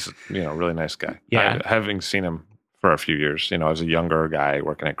 I think he's a really nice guy. Yeah. Having seen him for a few years, as a younger guy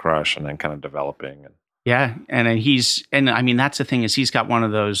working at Crush and then kind of developing. Yeah. And I mean, that's the thing, is he's got one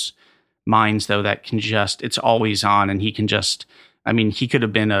of those minds though, that can it's always on, and he can he could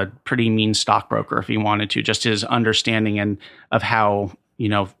have been a pretty mean stockbroker if he wanted to, just his understanding of how,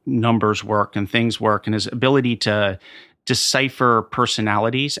 numbers work and things work, and his ability to decipher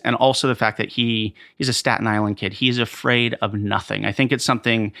personalities, and also the fact that he's a Staten Island kid. He's afraid of nothing. I think it's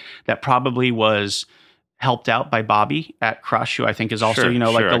something that probably was helped out by Bobby at Crush, who I think is also,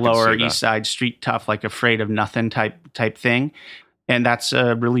 like the Lower East Side street tough, like afraid of nothing type thing. And that's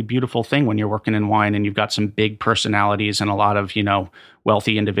a really beautiful thing when you're working in wine and you've got some big personalities and a lot of,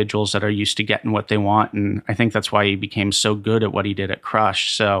 wealthy individuals that are used to getting what they want. And I think that's why he became so good at what he did at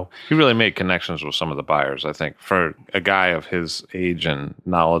Crush. So he really made connections with some of the buyers. I think for a guy of his age and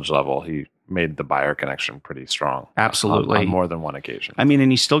knowledge level, he made the buyer connection pretty strong. Absolutely. On more than one occasion. I mean,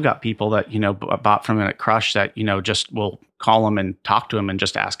 and he's still got people that, bought from him at Crush that, just will call him and talk to him and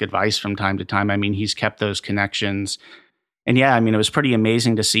just ask advice from time to time. I mean, he's kept those connections. And yeah, I mean, it was pretty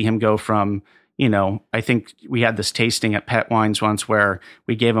amazing to see him go from, I think we had this tasting at Pet Wines once where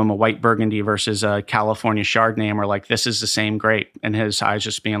we gave him a white Burgundy versus a California Chardonnay, and we're like, this is the same grape. And his eyes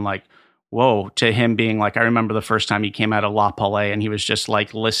just being like, whoa, to him being like, I remember the first time he came out of La Palais and he was just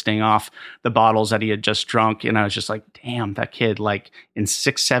like listing off the bottles that he had just drunk. And I was just like, damn, that kid, like in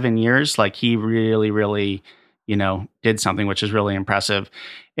 6-7 years, like he really, really, did something, which is really impressive.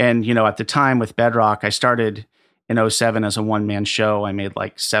 And, at the time with Bedrock, I started in 2007 as a one-man show. I made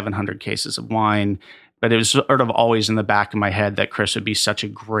like 700 cases of wine, but it was sort of always in the back of my head that Chris would be such a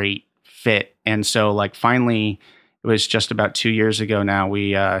great fit. And so like finally, it was just about 2 years ago now,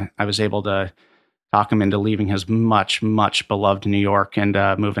 I was able to talk him into leaving his much, much beloved New York and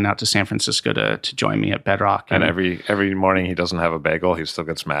moving out to San Francisco to join me at Bedrock. And every morning he doesn't have a bagel, he still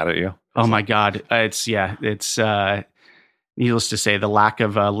gets mad at you. Oh my God. It's needless to say, the lack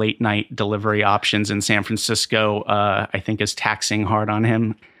of late night delivery options in San Francisco, I think is taxing hard on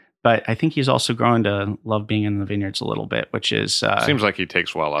him. But I think he's also growing to love being in the vineyards a little bit, which is... seems like he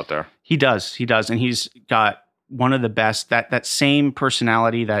takes well out there. He does. And he's got one of the best, that same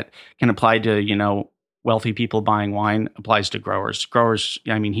personality that can apply to, wealthy people buying wine applies to growers. Growers,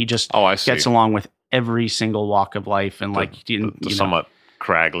 I mean, he just gets along with every single walk of life. And the somewhat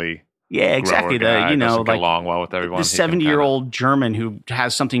craggly Yeah, exactly. Guy, doesn't get along well with everyone. The 70-year-old German who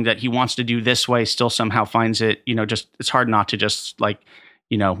has something that he wants to do this way still somehow finds it, just it's hard not to just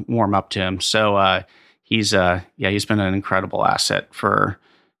warm up to him. So he's been an incredible asset for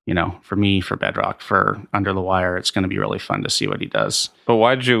me, for Bedrock, for Under the Wire. It's going to be really fun to see what he does. But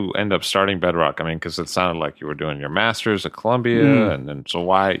why did you end up starting Bedrock? I mean, because it sounded like you were doing your master's at Columbia, and then so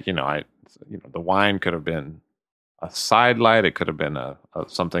why? The wine could have been a sidelight. It could have been a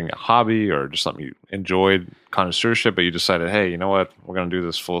hobby or just something you enjoyed, connoisseurship, but you decided, hey, you know what? We're going to do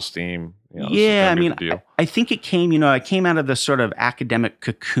this full steam. I think it came, I came out of this sort of academic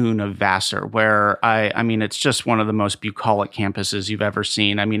cocoon of Vassar where it's just one of the most bucolic campuses you've ever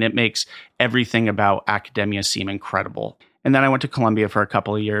seen. I mean, it makes everything about academia seem incredible. And then I went to Columbia for a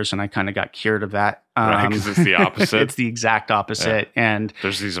couple of years, and I kind of got cured of that. Right, because it's the opposite. It's the exact opposite. Yeah. And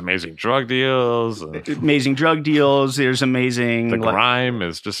there's these amazing drug deals. There's amazing. The grime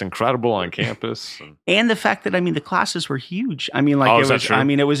is just incredible on campus, and the fact that the classes were huge.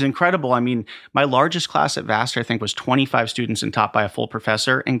 It was incredible. I mean, my largest class at Vassar, I think, was 25 students and taught by a full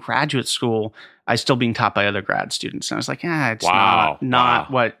professor. In graduate school, I was still being taught by other grad students, and I was like, it's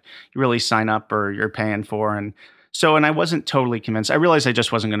not what you really sign up or you're paying for, and I wasn't totally convinced. I realized I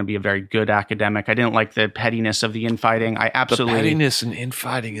just wasn't going to be a very good academic. I didn't like the pettiness of the infighting. The pettiness and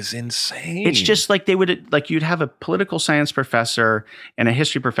infighting is insane. It's just like you'd have a political science professor and a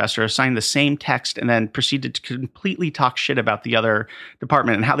history professor assign the same text and then proceeded to completely talk shit about the other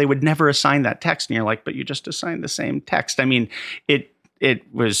department and how they would never assign that text. And you're like, but you just assigned the same text. I mean, it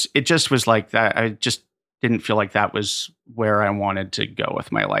just was like that. I just didn't feel like that was where I wanted to go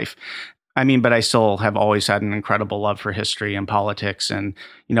with my life. But I still have always had an incredible love for history and politics. And,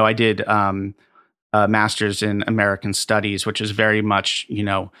 I did a master's in American studies, which is very much,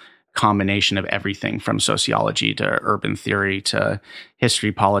 combination of everything from sociology to urban theory to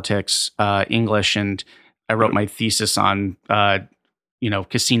history, politics, English. And I wrote my thesis on,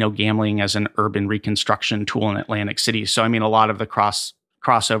 casino gambling as an urban reconstruction tool in Atlantic City. So, a lot of the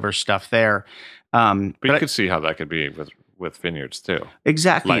crossover stuff there. But you could see how that could be with vineyards too.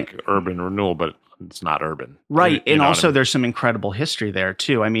 Exactly. Like urban renewal, but it's not urban. Right. And also there's some incredible history there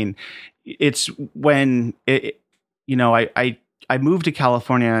too. It's when I moved to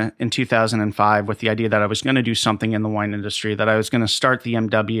California in 2005 with the idea that I was going to do something in the wine industry, that I was going to start the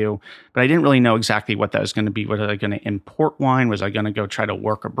MW, but I didn't really know exactly what that was going to be. Was I going to import wine? Was I going to go try to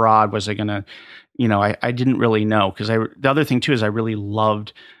work abroad? Was I going to, I didn't really know, because the other thing too is I really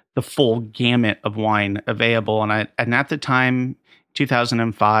loved the full gamut of wine available. And at the time,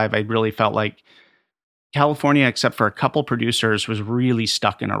 2005, I really felt like California, except for a couple producers, was really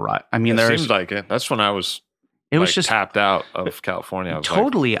stuck in a rut. It seems like it. That's when I was was just tapped out of California.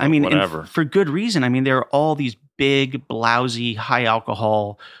 Totally. Whatever. For good reason. There are all these big, blousy, high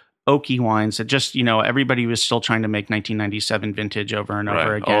alcohol, oaky wines that just, everybody was still trying to make 1997 vintage over and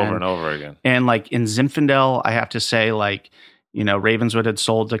over again. Over and over again. And in Zinfandel, I have to say, Ravenswood had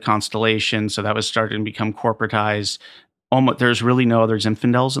sold to Constellation, so that was starting to become corporatized. There's really no other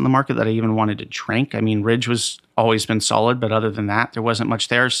Zinfandels in the market that I even wanted to drink. Ridge was always been solid, but other than that, there wasn't much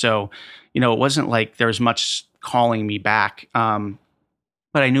there. So, it wasn't like there was much calling me back. But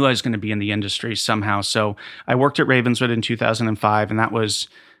I knew I was going to be in the industry somehow. So I worked at Ravenswood in 2005, and that was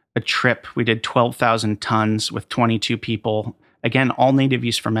a trip. We did 12,000 tons with 22 people. Again, all native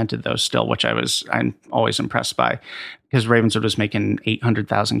yeast fermented though still, which I'm always impressed by, because Ravenswood was making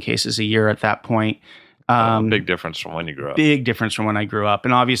 800,000 cases a year at that point. Big difference from when you grew up. Big difference from when I grew up.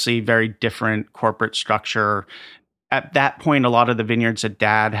 And obviously very different corporate structure. At that point, a lot of the vineyards that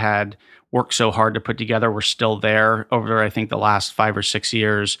Dad had worked so hard to put together were still there. Over, I think, the last 5 or 6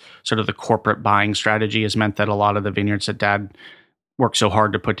 years, sort of the corporate buying strategy has meant that a lot of the vineyards that Dad worked so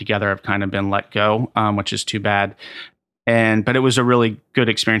hard to put together have kind of been let go, which is too bad. But it was a really good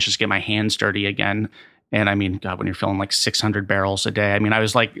experience just to get my hands dirty again. And God, when you're filling 600 barrels a day, I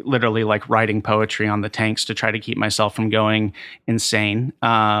was literally writing poetry on the tanks to try to keep myself from going insane.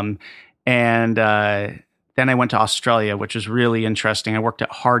 Then I went to Australia, which was really interesting. I worked at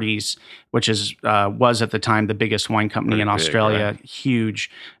Hardy's, which was at the time the biggest wine company in Australia, right?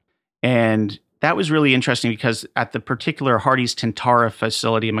 Huge. And that was really interesting because at the particular Hardy's Tintara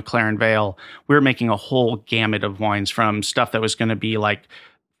facility in McLaren Vale, we were making a whole gamut of wines, from stuff that was going to be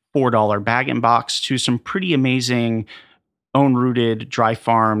 $4 bag and box to some pretty amazing own rooted, dry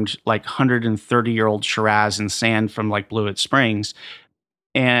farmed, 130-year-old Shiraz and sand from Blewett Springs.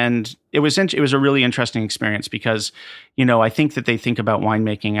 And it was a really interesting experience because, I think that they think about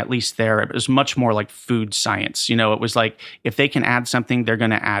winemaking, at least there, it was much more like food science. It was like, if they can add something, they're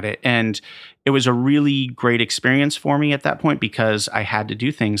going to add it. And it was a really great experience for me at that point because I had to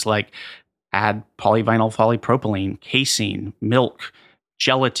do things like add polyvinyl polypropylene, casein, milk,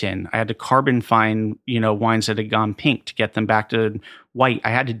 gelatin. I had to carbon fine, wines that had gone pink to get them back to white.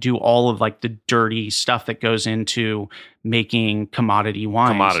 I had to do all of like the dirty stuff that goes into making commodity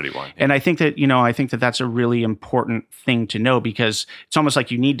wines. And I think that, that's a really important thing to know because it's almost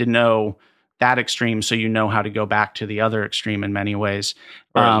like you need to know that extreme so you know how to go back to the other extreme in many ways.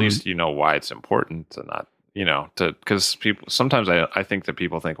 Or at least you know why it's important to not, because people, sometimes I think that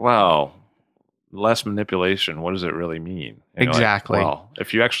people think, well, less manipulation, what does it really mean? Exactly. Well,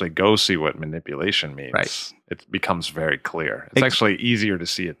 if you actually go see what manipulation means, right, it becomes very clear. It's actually easier to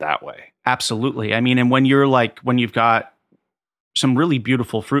see it that way. Absolutely. I mean, and when you've got some really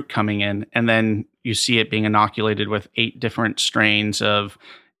beautiful fruit coming in, and then you see it being inoculated with 8 different strains of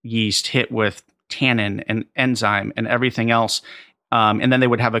yeast hit with tannin and enzyme and everything else. And then they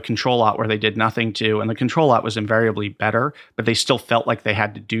would have a control lot where they did nothing to, and the control lot was invariably better, but they still felt like they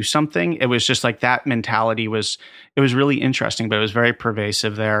had to do something. It was just like that mentality it was really interesting, but it was very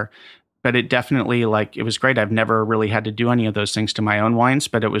pervasive there. But it definitely, it was great. I've never really had to do any of those things to my own wines,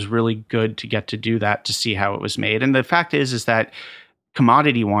 but it was really good to get to do that, to see how it was made. And the fact is that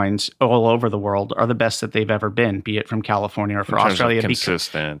commodity wines all over the world are the best that they've ever been, be it from California or from Australia,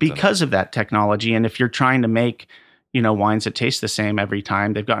 because of that technology. And if you're trying to make wines that taste the same every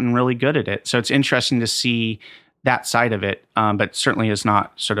time, they've gotten really good at it. So it's interesting to see that side of it, but certainly is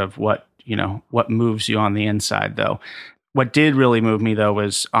not sort of what moves you on the inside, though. What did really move me, though,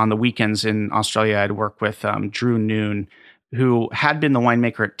 was on the weekends in Australia, I'd work with Drew Noon, who had been the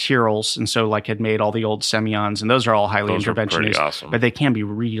winemaker at Tyrrell's, and so had made all the old Semillons, and those are all highly interventionist, awesome, but they can be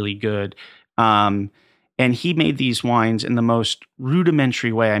really good. And he made these wines in the most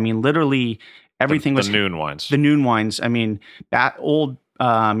rudimentary way. I mean, literally, everything was the Noon wines. The Noon wines. I mean, that old,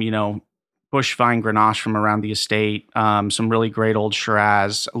 bush vine Grenache from around the estate, some really great old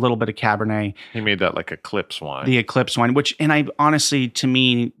Shiraz, a little bit of Cabernet. He made that like Eclipse wine. The Eclipse wine, and I honestly, to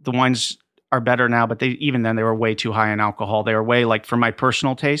me, the wines are better now, but even then they were way too high in alcohol. They were way for my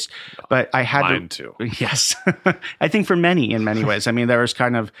personal taste, but I had mine too. Yes. I think for in many ways. I mean, there was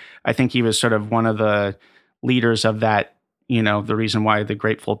I think he was sort of one of the leaders of that, the reason why the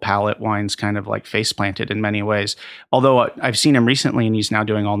Grateful Palate wines kind of face planted in many ways. Although I've seen him recently and he's now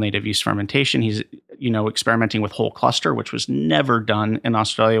doing all native yeast fermentation. He's, experimenting with whole cluster, which was never done in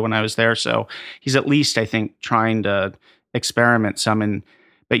Australia when I was there. So he's at least, I think, trying to experiment some.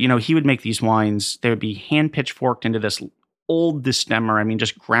 But he would make these wines, they would be hand pitchforked into this old destemmer. I mean,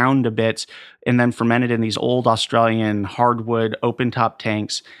 just ground to bits and then fermented in these old Australian hardwood open top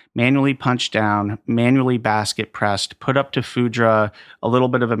tanks, manually punched down, manually basket pressed, put up to Foudre, a little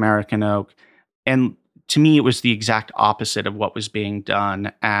bit of American oak. And to me, it was the exact opposite of what was being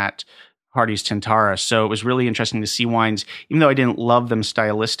done at Hardy's Tintara. So it was really interesting to see wines, even though I didn't love them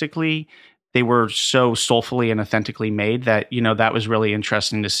stylistically, they were so soulfully and authentically made that, that was really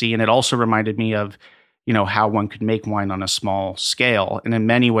interesting to see. And it also reminded me of, how one could make wine on a small scale. And in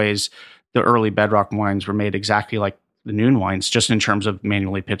many ways, the early Bedrock wines were made exactly like the Noon wines, just in terms of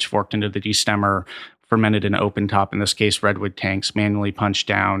manually pitchforked into the destemmer, fermented in open top, in this case, redwood tanks, manually punched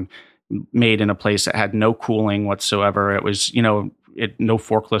down, made in a place that had no cooling whatsoever. It was, no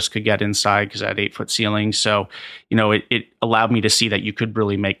forklifts could get inside because it had 8-foot ceilings. So, it allowed me to see that you could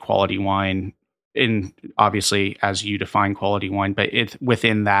really make quality wine obviously as you define quality wine, but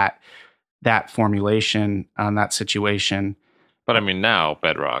within that formulation, that situation. But I mean, now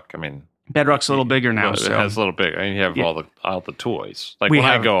Bedrock's a little bigger now. It has a little big. I mean, you have all the toys.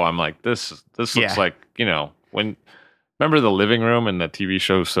 I go, I'm like, this looks like, remember the living room in the TV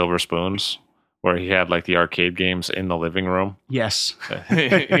show Silver Spoons, where he had the arcade games in the living room? Yes.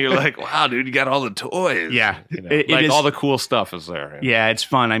 You're like, wow, dude, you got all the toys. Yeah. All the cool stuff is there. Yeah, it's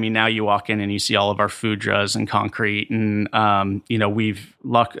fun. I mean, now you walk in and you see all of our Foudres and concrete, and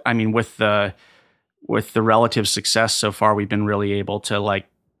with the relative success so far, we've been really able to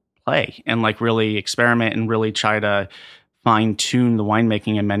play and really experiment and really try to fine tune the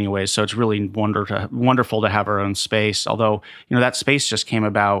winemaking in many ways. So it's really wonderful to have our own space. Although, that space just came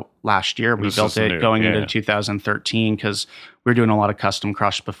about last year. We built it going into 2013 because we were doing a lot of custom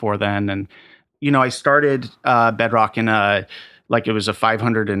crush before then. And, I started Bedrock in a like it was a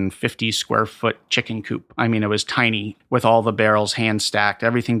 550 square foot chicken coop. I mean, it was tiny with all the barrels hand stacked,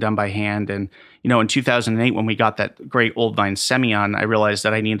 everything done by hand. And, in 2008, when we got that great Old Vine Semillon, I realized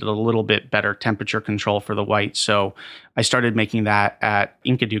that I needed a little bit better temperature control for the white. So I started making that at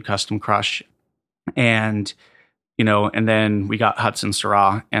Inkadu Custom Crush. And, and then we got Hudson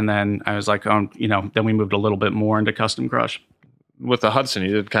Syrah. And then I was like, then we moved a little bit more into Custom Crush. With the Hudson,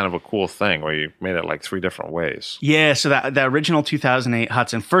 you did kind of a cool thing where you made it like 3 different ways. Yeah, so the original 2008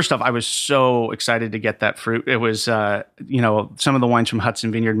 Hudson, first off, I was so excited to get that fruit. It was, some of the wines from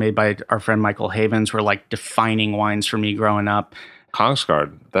Hudson Vineyard made by our friend Michael Havens were like defining wines for me growing up.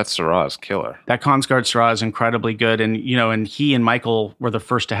 Kongsgaard, that Syrah is killer. That Kongsgaard Syrah is incredibly good. And, and he and Michael were the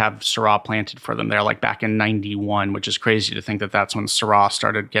first to have Syrah planted for them there, like back in 91, which is crazy to think that that's when Syrah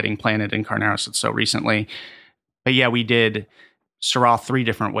started getting planted in Carneros so recently. But yeah, we did Syrah 3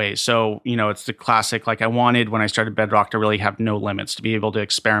 different ways. So, it's the classic, like I wanted when I started Bedrock to really have no limits, to be able to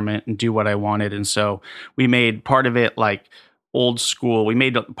experiment and do what I wanted. And so we made part of it like old school. We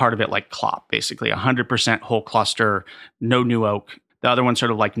made part of it like Klopp, basically 100% whole cluster, no new oak. The other one sort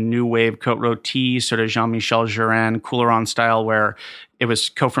of like new wave Côte Rôtie, sort of Jean-Michel Jurin, Couleron style, where it was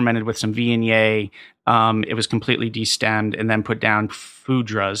co-fermented with some Viognier. It was completely destemmed and then put down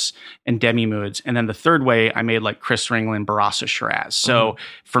Foudres and demi-moods. And then the third way, I made like Chris Ringland Barossa Shiraz. So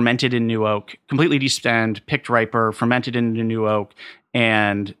fermented in new oak, completely destemmed, picked riper, fermented into new oak,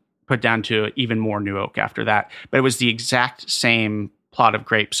 and put down to even more new oak after that. But it was the exact same plot of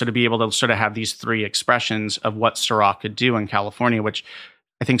grapes. So to be able to sort of have these 3 expressions of what Syrah could do in California, which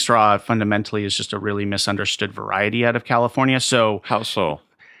I think Syrah fundamentally is just a really misunderstood variety out of California. So how so?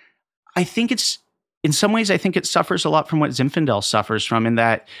 I think in some ways, I think it suffers a lot from what Zinfandel suffers from, in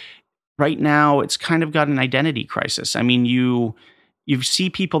that right now it's kind of got an identity crisis. I mean, you see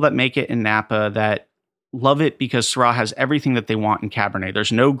people that make it in Napa that love it because Syrah has everything that they want in Cabernet.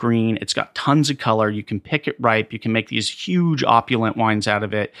 There's no green. It's got tons of color. You can pick it ripe. You can make these huge opulent wines out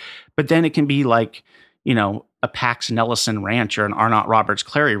of it. But then it can be like, a Pax Nellison Ranch or an Arnott Roberts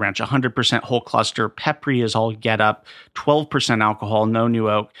Clary Ranch, 100% whole cluster. Peppery is all get up, 12% alcohol, no new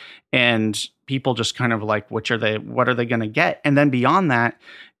oak. And people just kind of like, what are they going to get? And then beyond that,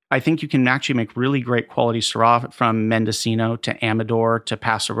 I think you can actually make really great quality Syrah from Mendocino to Amador to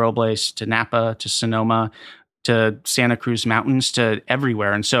Paso Robles to Napa to Sonoma to Santa Cruz Mountains to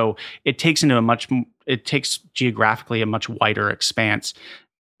everywhere. And so it takes geographically a much wider expanse.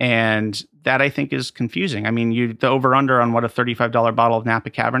 And that I think is confusing. I mean, the over under on what a $35 bottle of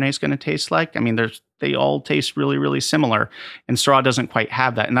Napa Cabernet is going to taste like. I mean, they all taste really, really similar. And Syrah doesn't quite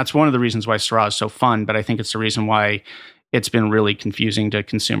have that. And that's one of the reasons why Syrah is so fun. But I think it's the reason why it's been really confusing to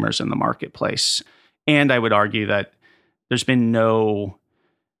consumers in the marketplace. And I would argue that there's been no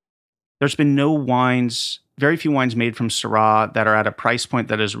wines, very few wines made from Syrah that are at a price point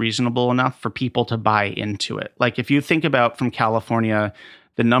that is reasonable enough for people to buy into it. Like if you think about from California,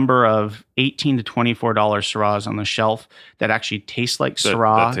 the number of $18 to $24 Syrahs on the shelf that actually taste like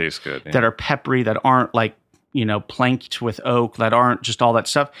Syrah, that tastes good, yeah. That are peppery, that aren't like, planked with oak, that aren't just all that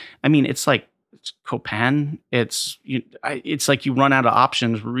stuff. I mean, it's like Copan. It's like you run out of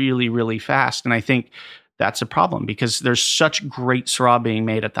options really, really fast. And I think that's a problem because there's such great Syrah being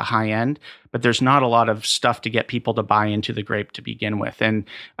made at the high end, but there's not a lot of stuff to get people to buy into the grape to begin with. And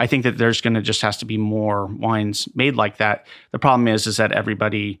I think that there's going to just has to be more wines made like that. The problem is that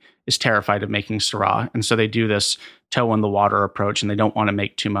everybody is terrified of making Syrah. And so they do this toe in the water approach and they don't want to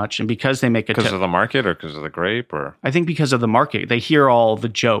make too much. And because they make it because of the market or because of the grape, or I think because of the market, they hear all the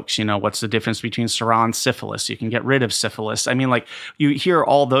jokes, what's the difference between Syrah and syphilis? You can get rid of syphilis. I mean, like you hear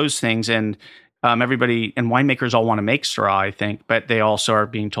all those things and everybody and winemakers all want to make Syrah, I think, but they also are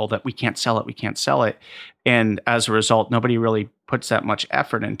being told that we can't sell it. And as a result, nobody really puts that much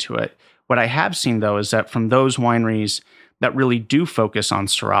effort into it. What I have seen, though, is that from those wineries that really do focus on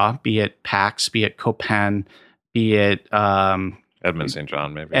Syrah, be it Pax, be it Copan, be it Edmond St.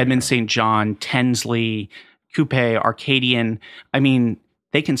 John, maybe. Edmond St. John, Tensley, Coupe, Arcadian. I mean,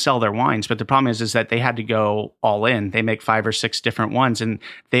 they can sell their wines, but the problem is that they had to go all in. They make 5 or 6 different ones, and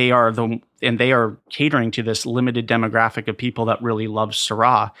they are catering to this limited demographic of people that really love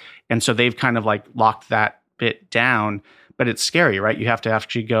Syrah. And so they've kind of like locked that bit down. But it's scary, right? You have to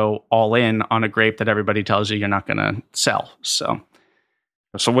actually go all in on a grape that everybody tells you you're not going to sell. So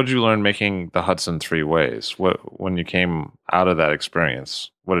what did you learn making the Hudson 3 ways? When you came out of that experience,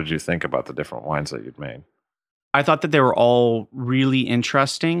 what did you think about the different wines that you'd made? I thought that they were all really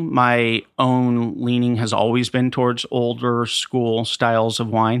interesting. My own leaning has always been towards older school styles of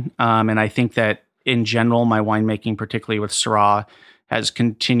wine. And I think that in general, my winemaking, particularly with Syrah, has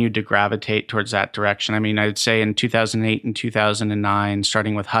continued to gravitate towards that direction. I mean, I'd say in 2008 and 2009,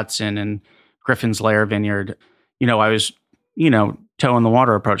 starting with Hudson and Griffin's Lair Vineyard, I was, toe in the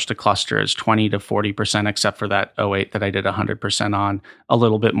water approach to clusters, 20 to 40%, except for that '08 that I did 100% on, a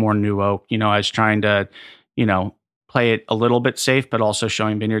little bit more new oak. I was trying to, play it a little bit safe, but also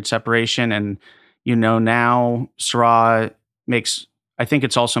showing vineyard separation. And, now Syrah makes, I think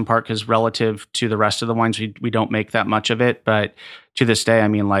it's also in part because relative to the rest of the wines, we don't make that much of it. But to this day, I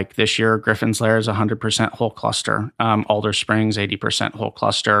mean, like this year, Griffin's Lair is 100% whole cluster. Alder Springs, 80% whole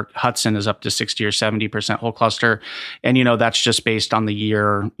cluster. Hudson is up to 60 or 70% whole cluster. And, that's just based on the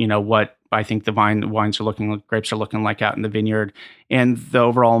year, what I think the grapes are looking like out in the vineyard. And the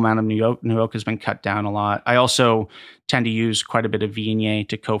overall amount of new oak has been cut down a lot. I also tend to use quite a bit of Viognier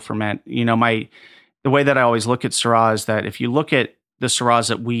to co-ferment. The way that I always look at Syrah is that if you look at the Syrahs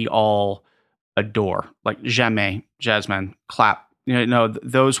that we all adore, like Jamais, Jasmine, Clap,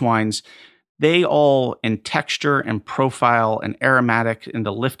 those wines, they all in texture and profile and aromatic and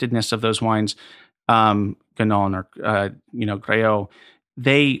the liftedness of those wines, Guenon or, Graillot,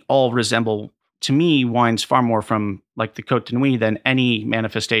 they all resemble, to me, wines far more from like the Côte de Nuit than any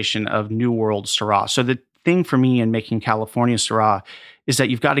manifestation of New World Syrah. So the thing for me in making California Syrah is that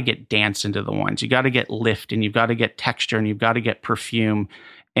you've got to get dance into the wines. You got to get lift and you've got to get texture and you've got to get perfume.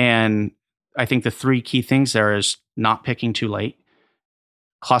 And I think the three key things there is not picking too late,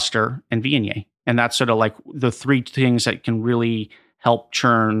 cluster, and Viognier. And that's sort of like the three things that can really help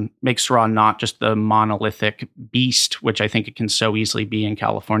make Syrah not just the monolithic beast, which I think it can so easily be in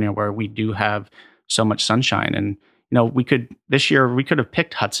California where we do have so much sunshine. And, this year we could have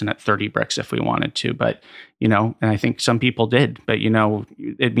picked Hudson at 30 bricks if we wanted to, but, and I think some people did, but,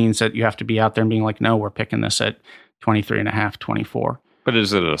 it means that you have to be out there and being like, no, we're picking this at 23 and a half, 24. But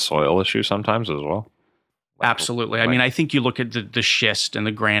is it a soil issue sometimes as well? Absolutely. I mean, I think you look at the schist and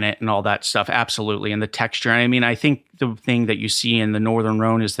the granite and all that stuff. Absolutely. And the texture. I mean, I think the thing that you see in the Northern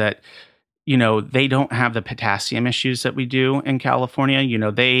Rhone is that, they don't have the potassium issues that we do in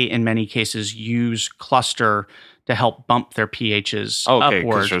California. They, in many cases, use cluster to help bump their pHs upward.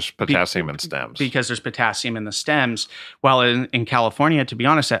 Because there's potassium in stems. Because there's potassium in the stems. While in California, to be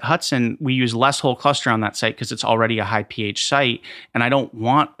honest, at Hudson, we use less whole cluster on that site because it's already a high pH site. And I don't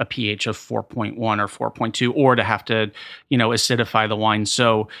want a pH of 4.1 or 4.2 or to have to, acidify the wine.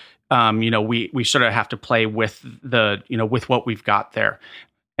 So, we sort of have to play with with what we've got there.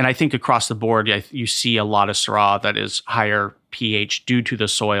 And I think across the board, you see a lot of Syrah that is higher pH due to the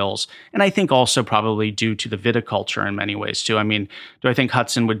soils. And I think also probably due to the viticulture in many ways too. I mean, do I think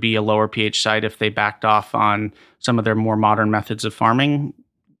Hudson would be a lower pH site if they backed off on some of their more modern methods of farming,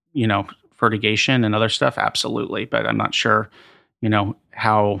 fertigation and other stuff? Absolutely. But I'm not sure,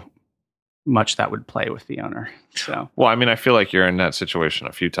 how much that would play with the owner. So, well, I mean, I feel like you're in that situation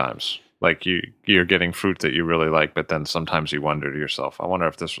a few times. Like you're getting fruit that you really like, but then sometimes you wonder to yourself, I wonder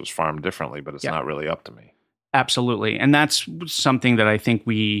if this was farmed differently, but it's not really up to me. Absolutely. And that's something that I think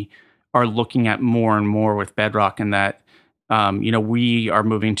we are looking at more and more with Bedrock, in that, we are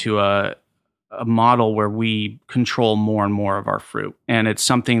moving to a model where we control more and more of our fruit. And it's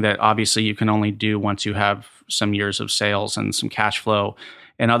something that obviously you can only do once you have some years of sales and some cash flow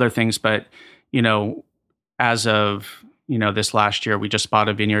and other things. But, as of this last year, we just bought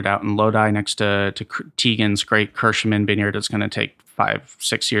a vineyard out in Lodi next to Tegan's great Kirschman vineyard. It's going to take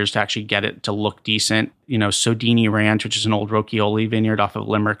 5-6 years to actually get it to look decent. Sodini Ranch, which is an old Rocchioli vineyard off of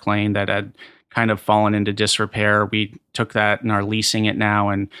Limerick Lane that had kind of fallen into disrepair. We took that and are leasing it now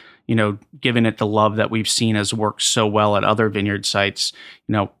and, given it the love that we've seen has worked so well at other vineyard sites,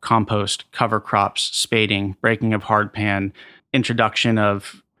 compost, cover crops, spading, breaking of hardpan, introduction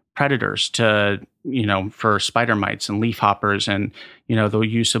of predators to, for spider mites and leaf hoppers, and, the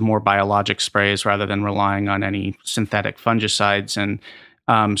use of more biologic sprays rather than relying on any synthetic fungicides.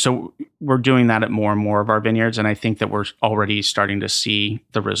 And so we're doing that at more and more of our vineyards. And I think that we're already starting to see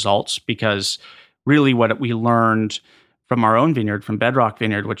the results, because really what we learned from our own vineyard, from Bedrock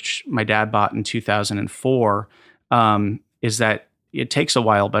Vineyard, which my dad bought in 2004, is that it takes a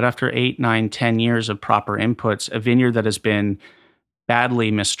while, but after 8, 9, 10 years of proper inputs, a vineyard that has been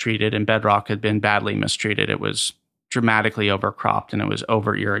badly mistreated, and Bedrock had been badly mistreated. It was dramatically overcropped, and it was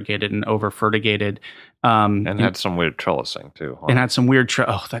over irrigated and over fertigated, and had some weird trellising too. And had some weird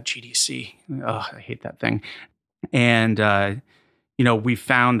that GDC. Oh, I hate that thing. And we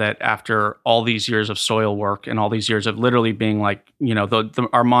found that after all these years of soil work and all these years of literally being like,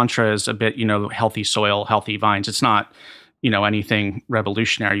 our mantra is a bit, healthy soil, healthy vines. It's not, anything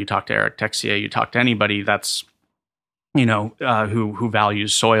revolutionary. You talk to Eric Texier, you talk to anybody that's who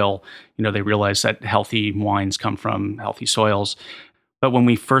values soil, they realize that healthy wines come from healthy soils. But when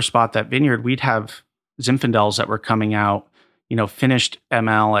we first bought that vineyard, we'd have Zinfandels that were coming out, finished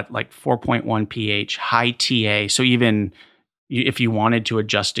ML at like 4.1 pH, high TA. So even if you wanted to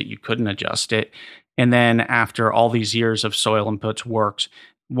adjust it, you couldn't adjust it. And then after all these years of soil inputs worked,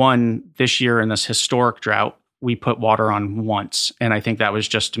 this year in this historic drought, we put water on once. And I think that was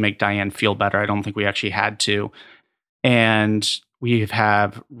just to make Diane feel better. I don't think we actually had to. And we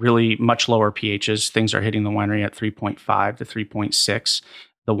have really much lower pHs. Things are hitting the winery at 3.5 to 3.6.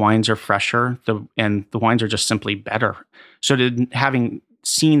 The wines are fresher, and the wines are just simply better. So having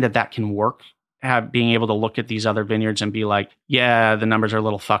seen that can work, being able to look at these other vineyards and be like, yeah, the numbers are a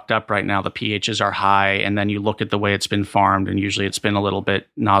little fucked up right now. The pHs are high. And then you look at the way it's been farmed, and usually it's been a little bit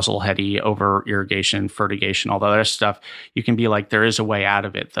nozzle heady, over irrigation, fertigation, all the other stuff. You can be like, there is a way out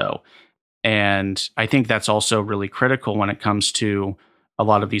of it though. And I think that's also really critical when it comes to a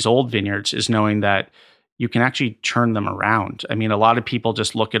lot of these old vineyards, is knowing that you can actually turn them around. I mean, a lot of people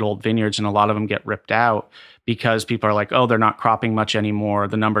just look at old vineyards and a lot of them get ripped out because people are like, oh, they're not cropping much anymore.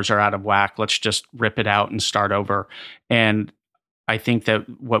 The numbers are out of whack. Let's just rip it out and start over. And I think that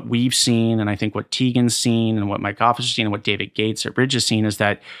what we've seen, and I think what Tegan's seen, and what Mike Officer's seen, and what David Gates at Ridge has seen, is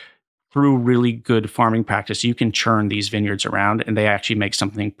that through really good farming practice, you can churn these vineyards around and they actually make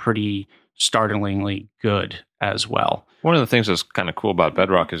something pretty startlingly good as well. One of the things that's kind of cool about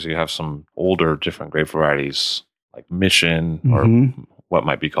Bedrock is you have some older, different grape varieties like Mission, or what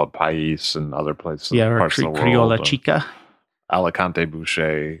might be called Pais and other places, or parts of the world. Criolla Chica. Alicante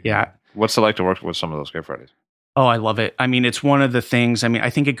Boucher. Yeah. What's it like to work with some of those grape varieties? Oh, I love it. I mean, it's one of the things, I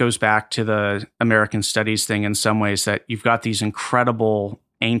think it goes back to the American Studies thing in some ways, that you've got these incredible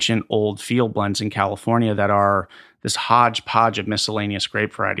ancient old field blends in California that are this hodgepodge of miscellaneous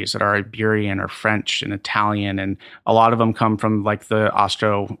grape varieties that are Iberian or French and Italian. And a lot of them come from like the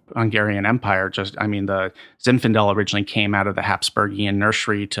Austro-Hungarian Empire. The Zinfandel originally came out of the Habsburgian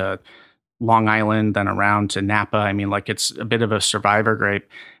nursery to Long Island, then around to Napa. It's a bit of a survivor grape.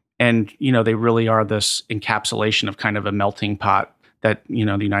 And, they really are this encapsulation of kind of a melting pot that, the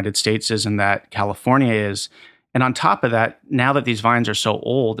United States is and that California is. And on top of that, now that these vines are so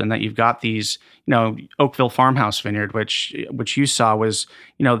old and that you've got these, Oakville Farmhouse Vineyard, which you saw was,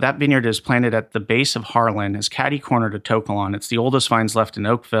 that vineyard is planted at the base of Harlan, is catty corner to Tokelon. It's the oldest vines left in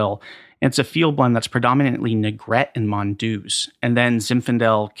Oakville. And it's a field blend that's predominantly Negrette and Mondouse. And then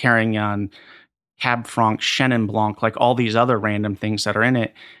Zinfandel, Carignan, Cab Franc, Chenin Blanc, like all these other random things that are in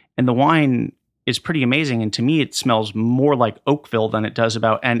it. And the wine is pretty amazing. And to me, it smells more like Oakville than it does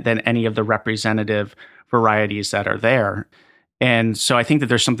than any of the representative varieties that are there. And so I think that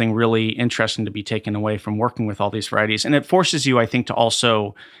there's something really interesting to be taken away from working with all these varieties. And it forces you, I think, to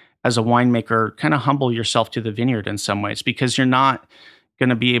also, as a winemaker, kind of humble yourself to the vineyard in some ways, because you're not going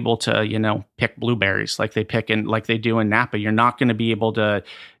to be able to, pick blueberries like they do in Napa. You're not going to be able to,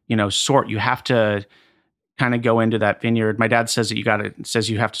 sort. You have to kind of go into that vineyard. My dad says that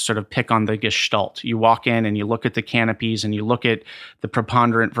you have to sort of pick on the gestalt. You walk in and you look at the canopies and you look at the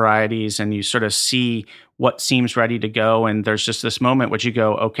preponderant varieties and you sort of see what seems ready to go. And there's just this moment which you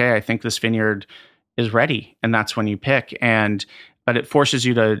go, okay, I think this vineyard is ready. And that's when you pick. But it forces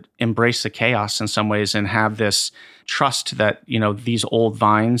you to embrace the chaos in some ways and have this trust that, these old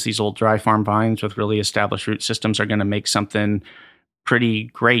vines, these old dry farm vines with really established root systems are going to make something pretty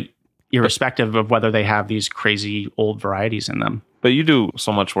great, irrespective of whether they have these crazy old varieties in them. But you do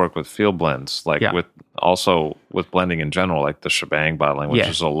so much work with field blends, with blending in general, like the shebang bottling, which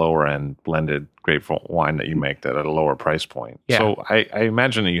is a lower end blended grapefruit wine that you make that at a lower price point. Yeah. So I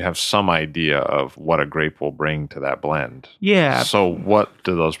imagine that you have some idea of what a grape will bring to that blend. Yeah. So what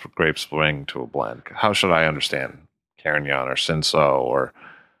do those grapes bring to a blend? How should I understand Carignan or Cinsault or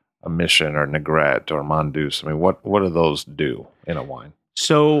a Mission or Negrette or Mondouse? What do those do in a wine?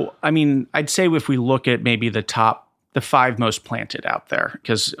 So, I'd say if we look at maybe the 5 most planted out there,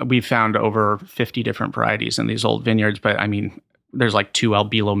 because we've found over 50 different varieties in these old vineyards, but there's like 2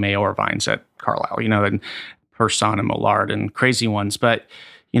 Albelo Mayor vines at Carlisle, and Person and Mollard and crazy ones. But,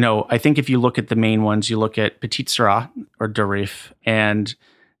 I think if you look at the main ones, you look at Petit Syrah or Durif, and,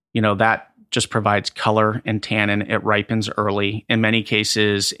 that just provides color and tannin. It ripens early. In many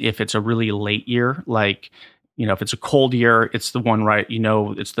cases, if it's a really late year, like, if it's a cold year, it's the one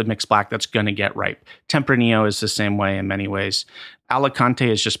it's the mixed black that's going to get ripe. Tempranillo is the same way in many ways. Alicante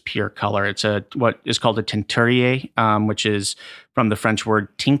is just pure color. It's what is called a teinturier, which is from the French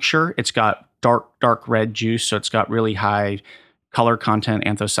word tincture. It's got dark red juice, so it's got really high color content,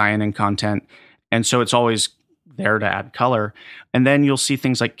 anthocyanin content, and so it's always there to add color. And then you'll see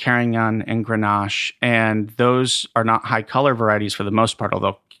things like Carignan and Grenache, and those are not high color varieties for the most part,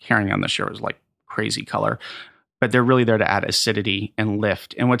 although Carignan this year was like crazy color. but they're really there to add acidity and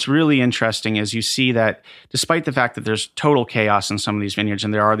lift. And what's really interesting is you see that despite the fact that there's total chaos in some of these vineyards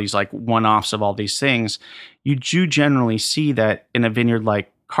and there are these like one-offs of all these things, you do generally see that in a vineyard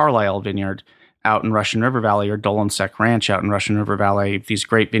like Carlisle Vineyard out in Russian River Valley or Dolan Sec Ranch out in Russian River Valley, these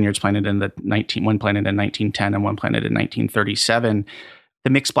great vineyards planted in one planted in 1910 and one planted in 1937, the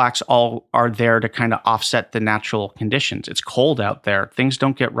mixed blacks all are there to kind of offset the natural conditions. It's cold out there. Things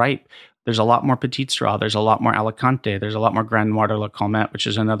don't get ripe. There's a lot more Petit Syrah. There's a lot more Alicante. There's a lot more Grand Noir de la Calmette, which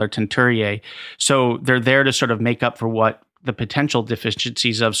is another Teinturier. So they're there to sort of make up for what the potential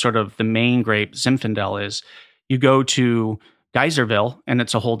deficiencies of sort of the main grape, Zinfandel, is. You go to Geyserville, and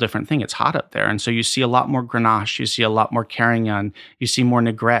it's a whole different thing. It's hot up there. And so you see a lot more Grenache. You see a lot more Carignan. You see more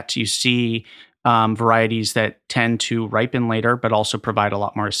Negrette. You see varieties that tend to ripen later, but also provide a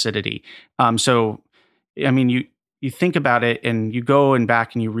lot more acidity. So, I mean, you think about it and you go and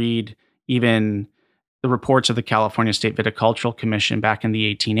back and you read even the reports of the California State Viticultural Commission back in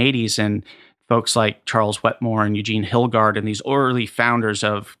the 1880s, and folks like Charles Wetmore and Eugene Hilgard and these early founders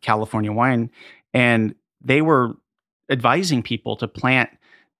of California wine. And they were advising people to plant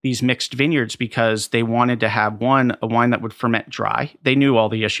these mixed vineyards because they wanted to have, one, a wine that would ferment dry. They knew all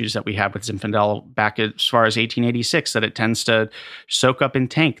the issues that we had with Zinfandel back as far as 1886, that it tends to soak up in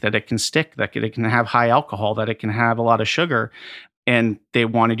tank, that it can stick, that it can have high alcohol, that it can have a lot of sugar. And they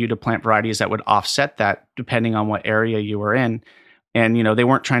wanted you to plant varieties that would offset that depending on what area you were in. And, you know, they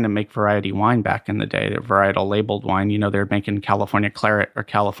weren't trying to make variety wine back in the day. They're varietal labeled wine. You know, they're making California Claret or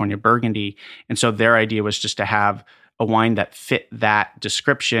California Burgundy. And so their idea was just to have a wine that fit that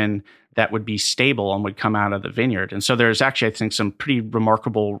description that would be stable and would come out of the vineyard. And so there's actually, I think, some pretty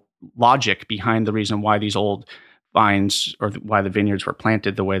remarkable logic behind the reason why these old vines or why the vineyards were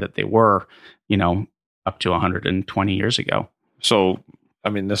planted the way that they were, you know, up to 120 years ago. So, I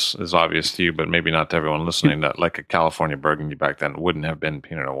mean, this is obvious to you, but maybe not to everyone listening, that like a California Burgundy back then wouldn't have been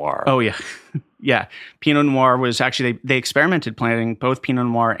Pinot Noir. Oh, yeah. Yeah. Pinot Noir was actually, they experimented planting both Pinot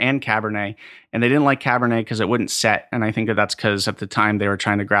Noir and Cabernet, and they didn't like Cabernet because it wouldn't set. And I think that's because at the time they were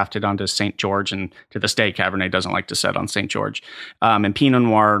trying to graft it onto St. George, and to this day, Cabernet doesn't like to set on St. George. And Pinot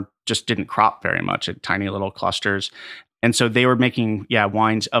Noir just didn't crop very much at tiny little clusters. And so they were making,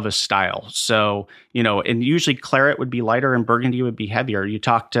 wines of a style. So, you know, and usually Claret would be lighter and Burgundy would be heavier. You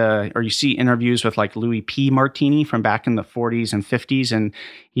talk to, or you see interviews with like Louis P. Martini from back in the 40s and 50s. And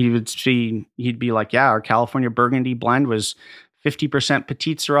he'd be like, yeah, our California Burgundy blend was 50%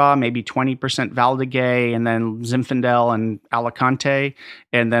 Petit Syrah, maybe 20% Valdigues, and then Zinfandel and Alicante.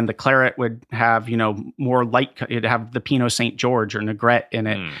 And then the Claret would have, you know, more light, it'd have the Pinot St. George or Negrette in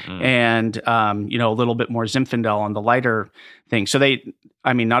it. Mm-hmm. And, you know, a little bit more Zinfandel on the lighter thing. So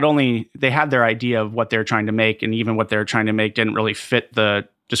not only they had their idea of what they're trying to make, and even what they're trying to make didn't really fit the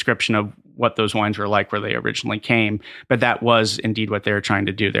description of what those wines were like where they originally came, but that was indeed what they were trying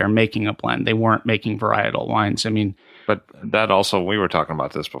to do. They were making a blend. They weren't making varietal wines. I mean, but that also, we were talking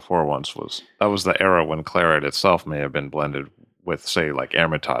about this before once, that was the era when Claret itself may have been blended with, say, like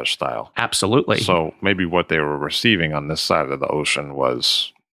Hermitage style. Absolutely. So maybe what they were receiving on this side of the ocean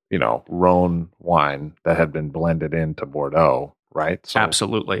was, you know, Rhone wine that had been blended into Bordeaux, right? So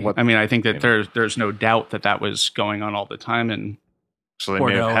absolutely. I think that there's no doubt that was going on all the time. And so they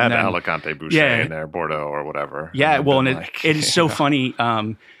Bordeaux, may have had Alicante Bouschet in there, Bordeaux or whatever. Yeah, well, and it is so funny.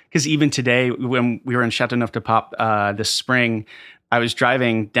 Because even today, when we were in Châteauneuf-du-Pape this spring, I was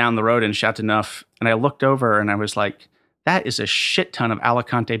driving down the road in Châteauneuf, and I looked over and I was like, that is a shit ton of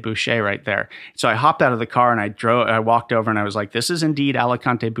Alicante Bouschet right there. So I hopped out of the car and I walked over and I was like, this is indeed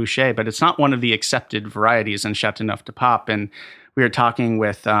Alicante Bouschet, but it's not one of the accepted varieties in Châteauneuf-du-Pape. And we were talking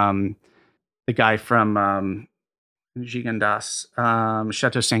with the guy from Gigondas,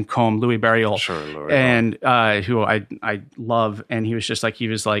 Chateau Saint Côme, Louis Barriol, and who I love. And he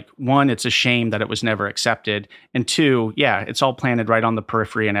was like, one, it's a shame that it was never accepted, and two, it's all planted right on the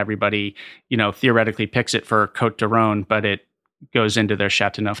periphery, and everybody, you know, theoretically picks it for Côte de Rhône, but it goes into their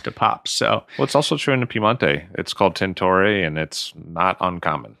Châteauneuf-du-Pape. So, well, it's also true in the Piemonte. It's called Tintori, and it's not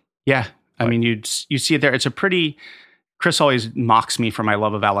uncommon. Yeah, I mean, you see it there. It's a pretty. Chris always mocks me for my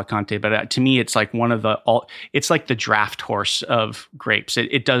love of Alicante, but to me, it's like it's like the draft horse of grapes.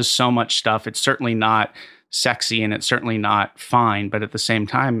 It does so much stuff. It's certainly not sexy and it's certainly not fine, but at the same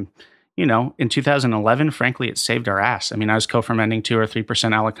time, you know, in 2011, frankly, it saved our ass. I mean, I was co-fermenting 2 or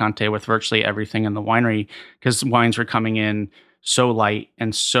 3% Alicante with virtually everything in the winery because wines were coming in so light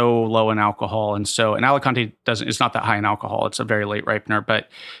and so low in alcohol. And Alicante it's not that high in alcohol. It's a very late ripener, but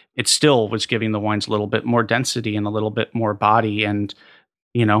it still was giving the wines a little bit more density and a little bit more body. And,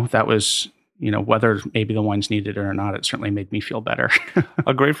 you know, that was, whether maybe the wines needed it or not, it certainly made me feel better.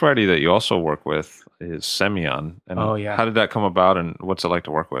 A great variety that you also work with is Semillon. And Oh, yeah. how did that come about, and what's it like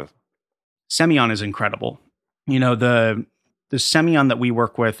to work with? Semillon is incredible. The Semillon that we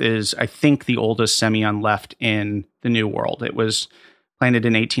work with is, I think, the oldest Semillon left in the New World. It was planted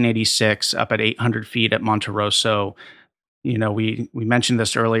in 1886 up at 800 feet at Monte Rosso. We mentioned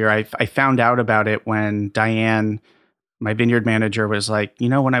this earlier. I found out about it when Diane, my vineyard manager, was like,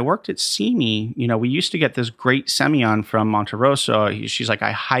 when I worked at Simi, we used to get this great Semillon from Monte Rosso. She's like,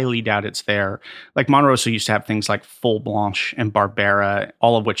 I highly doubt it's there. Like Monte Rosso used to have things like Full Blanche and Barbera,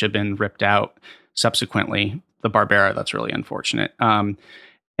 all of which have been ripped out subsequently. The Barbera, that's really unfortunate.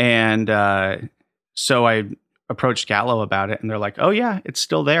 So I approached Gallo about it, and they're like, oh yeah, it's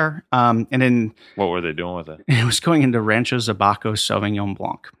still there. And then What were they doing with it? it was going into Rancho Zabaco Sauvignon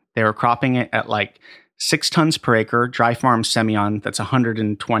Blanc. They were cropping it at like 6 tons per acre, dry farm Semillon that's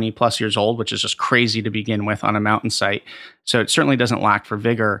 120 plus years old, which is just crazy to begin with on a mountain site. So it certainly doesn't lack for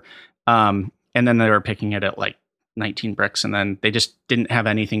vigor. And then they were picking it at like 19 bricks, and then they just didn't have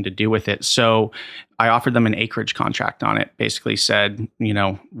anything to do with it. So I offered them an acreage contract on it, basically said,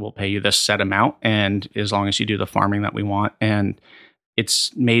 we'll pay you this set amount, and as long as you do the farming that we want. And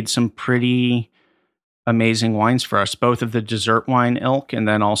it's made some pretty amazing wines for us, both of the dessert wine ilk and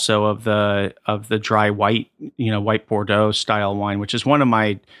then also of the dry white, white Bordeaux style wine, which is one of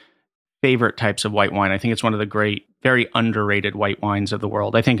my favorite types of white wine. I think it's one of the great, very underrated white wines of the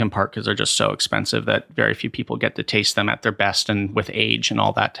world. I think in part because they're just so expensive that very few people get to taste them at their best and with age and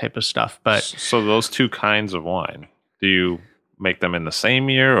all that type of stuff. But so those two kinds of wine, do you make them in the same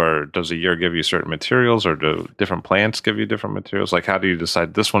year, or does a year give you certain materials, or do different plants give you different materials? Like, how do you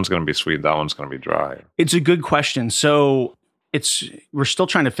decide this one's going to be sweet, that one's going to be dry? It's a good question. So we're still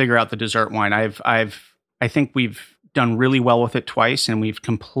trying to figure out the dessert wine. I think we've done really well with it twice, and we've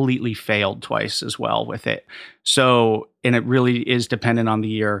completely failed twice as well with it. So, and it really is dependent on the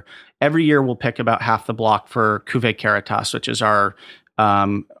year. Every year we'll pick about half the block for Cuvée Caritas, which is our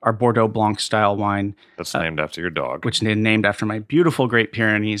Bordeaux Blanc style wine. That's named after your dog. Which is named after my beautiful Great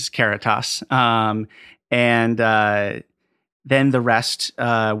Pyrenees Caritas. Then the rest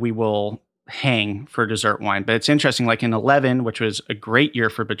we will hang for dessert wine. But it's interesting, like in 11, which was a great year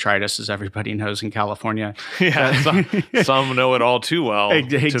for botrytis, as everybody knows in California. Yeah, some know it all too well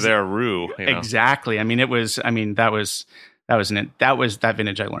to their roux. Exactly. I mean, that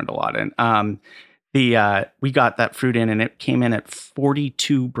vintage I learned a lot in. We got that fruit in, and it came in at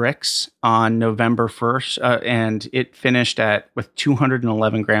 42 bricks on November 1st, and it finished with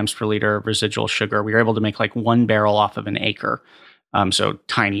 211 grams per liter of residual sugar. We were able to make like 1 barrel off of an acre. So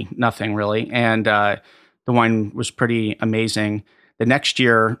tiny, nothing really. And the wine was pretty amazing. The next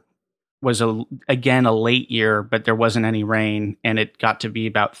year was again a late year, but there wasn't any rain, and it got to be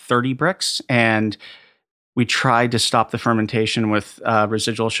about 30 bricks. And we tried to stop the fermentation with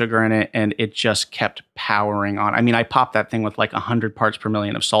residual sugar in it, and it just kept powering on. I mean, I popped that thing with like 100 parts per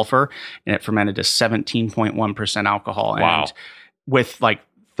million of sulfur, and it fermented to 17.1% alcohol. Wow. And with like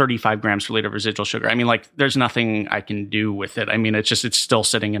 35 grams per liter of residual sugar. I mean, like, there's nothing I can do with it. I mean, it's still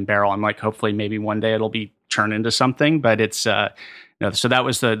sitting in barrel. I'm like, hopefully maybe one day it'll be turned into something, but it's, so that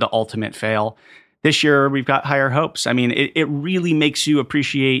was the ultimate fail. This year we've got higher hopes. I mean, it really makes you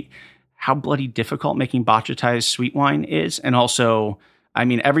appreciate how bloody difficult making botrytized sweet wine is. And also, I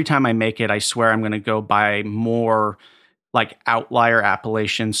mean, every time I make it, I swear I'm going to go buy more like outlier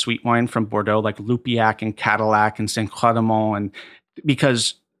appellation sweet wine from Bordeaux, like Lupiac and Cadillac and Saint-Clodomont, and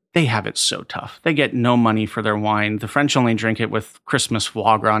because they have it so tough. They get no money for their wine. The French only drink it with Christmas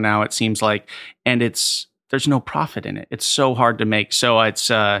foie gras now, it seems like, and there's no profit in it. It's so hard to make. So I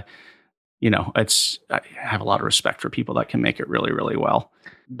have a lot of respect for people that can make it really, really well.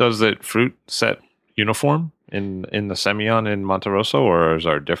 Does the fruit set uniform in the Semillon in Monte Rosso, or is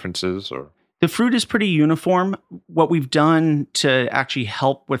there differences? Or the fruit is pretty uniform. What we've done to actually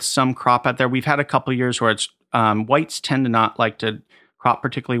help with some crop out there, we've had a couple of years where it's whites tend to not like to crop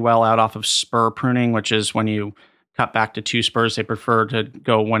particularly well out off of spur pruning, which is when you cut back to 2 spurs. They prefer to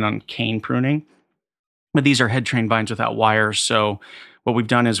go one on cane pruning. But these are head trained vines without wires. So what we've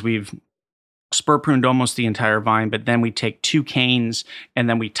done is we've spur pruned almost the entire vine, but then we take 2 canes and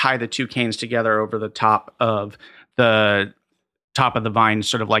then we tie the 2 canes together over the top of the vine,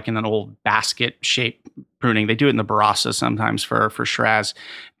 sort of like in an old basket shape pruning. They do it in the Barossa sometimes for Shiraz.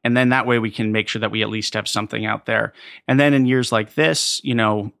 And then that way we can make sure that we at least have something out there. And then in years like this,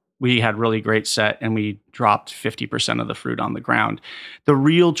 we had really great set and we dropped 50% of the fruit on the ground. The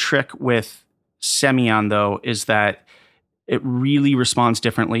real trick with Semillon, though, is that it really responds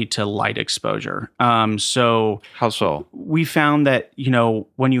differently to light exposure. So How so? we found that,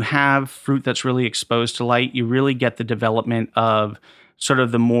 when you have fruit that's really exposed to light, you really get the development of sort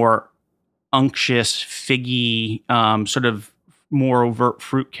of the more unctuous, figgy, sort of more overt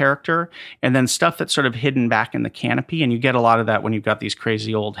fruit character, and then stuff that's sort of hidden back in the canopy. And you get a lot of that when you've got these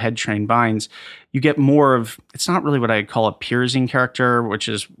crazy old head train vines. You get more of, it's not really what I'd call a piercing character, which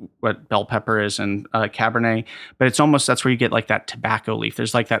is what bell pepper is and Cabernet, but it's almost, that's where you get like that tobacco leaf.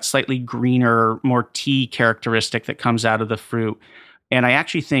 There's like that slightly greener, more tea characteristic that comes out of the fruit. And I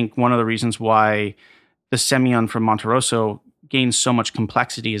actually think one of the reasons why the Semillon from Monterosso gains so much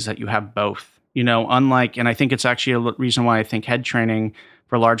complexity is that you have both. Unlike, and I think it's actually a reason why I think head training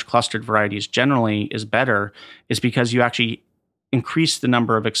for large clustered varieties generally is better, is because you actually increase the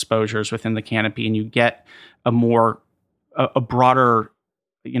number of exposures within the canopy and you get a broader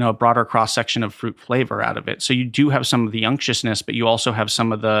cross section of fruit flavor out of it. So you do have some of the unctuousness, but you also have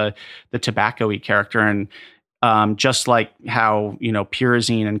some of the tobacco-y character. And just like how,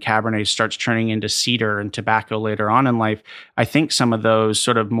 pyrazine and Cabernet starts turning into cedar and tobacco later on in life, I think some of those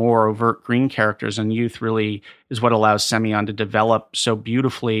sort of more overt green characters in youth really is what allows Semillon to develop so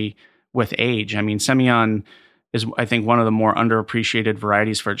beautifully with age. I mean, Semillon is, I think, one of the more underappreciated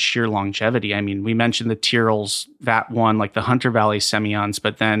varieties for its sheer longevity. I mean, we mentioned the Tyrrell's Vat 1, like the Hunter Valley Semillons,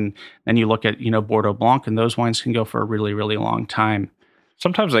 but then you look at, Bordeaux Blanc, and those wines can go for a really, really long time.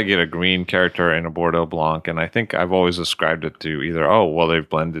 Sometimes I get a green character in a Bordeaux Blanc, and I think I've always ascribed it to either, they've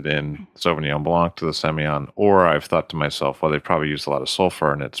blended in Sauvignon Blanc to the Semillon, or I've thought to myself, they've probably used a lot of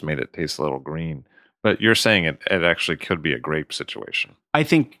sulfur and it's made it taste a little green. But you're saying it actually could be a grape situation. I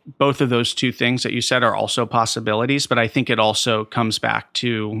think both of those two things that you said are also possibilities, but I think it also comes back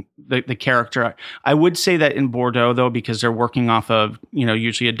to the character. I would say that in Bordeaux, though, because they're working off of,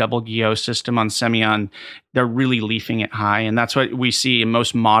 usually a double Guillot system on Semillon, they're really leafing it high. And that's what we see in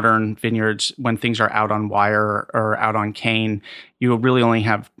most modern vineyards when things are out on wire or out on cane. You really only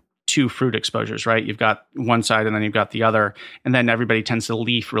have two fruit exposures, right? You've got one side and then you've got the other, and then everybody tends to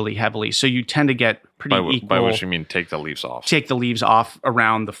leaf really heavily. So you tend to get pretty equal. By which you mean take the leaves off? Take the leaves off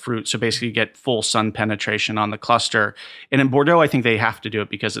around the fruit. So basically you get full sun penetration on the cluster. And in Bordeaux, I think they have to do it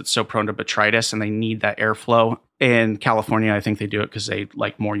because it's so prone to botrytis and they need that airflow. In California, I think they do it because they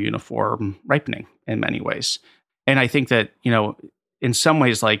like more uniform ripening in many ways. And I think that, in some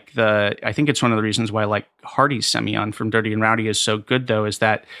ways, I think it's one of the reasons why like Hardy's Semillon from Dirty and Rowdy is so good, though, is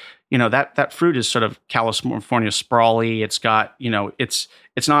that, that fruit is sort of California sprawly. It's got, it's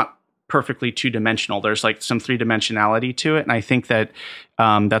not perfectly two-dimensional. There's like some three-dimensionality to it. And I think that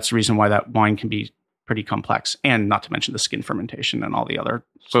that's the reason why that wine can be pretty complex, and not to mention the skin fermentation and all the other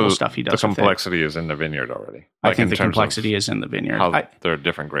cool stuff he does. The complexity is in the vineyard already. I think the complexity is in the vineyard. There are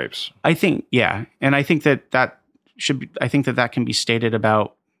different grapes. I think, yeah. And I think that can be stated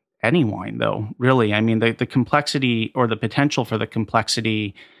about any wine, though, really. I mean, the complexity or the potential for the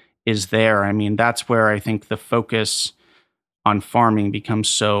complexity is there. I mean, that's where I think the focus on farming becomes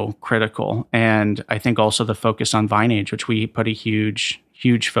so critical. And I think also the focus on vine age, which we put a huge,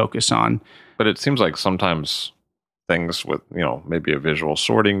 huge focus on. But it seems like sometimes things with, maybe a visual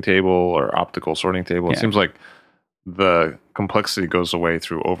sorting table or optical sorting table, it seems like the complexity goes away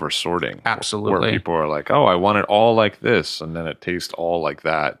through over sorting. Absolutely. Where people are like, I want it all like this, and then it tastes all like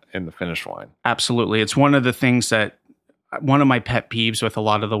that in the finished wine. Absolutely. It's one of the things that, one of my pet peeves with a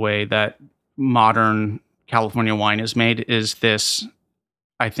lot of the way that modern California wine is made is this,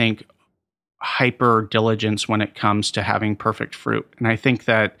 I think, hyper diligence when it comes to having perfect fruit. And I think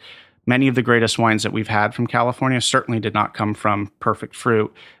that many of the greatest wines that we've had from California certainly did not come from perfect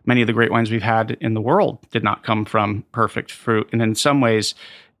fruit. Many of the great wines we've had in the world did not come from perfect fruit. And in some ways,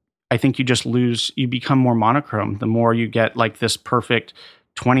 I think you become more monochrome the more you get like this perfect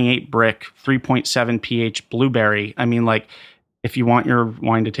 28 brick, 3.7 pH blueberry. I mean, like, if you want your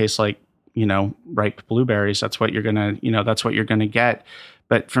wine to taste like, ripe blueberries, that's what you're gonna get.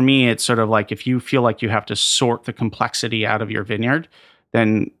 But for me, it's sort of like, if you feel like you have to sort the complexity out of your vineyard,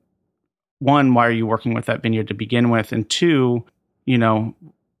 then one, why are you working with that vineyard to begin with? And two,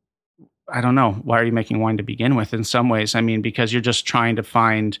 I don't know, why are you making wine to begin with in some ways? I mean, because you're just trying to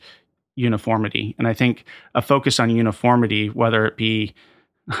find uniformity. And I think a focus on uniformity, whether it be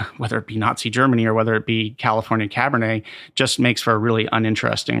Nazi Germany or whether it be California Cabernet, just makes for a really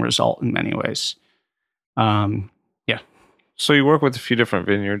uninteresting result in many ways. Yeah. So you work with a few different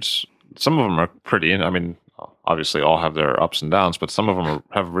vineyards. Some of them are pretty, obviously all have their ups and downs, but some of them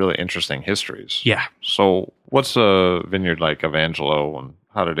have really interesting histories. Yeah. So what's a vineyard like Evangelo, and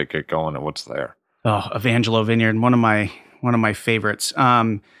how did it get going, and what's there? Oh, Evangelo Vineyard, one of my favorites.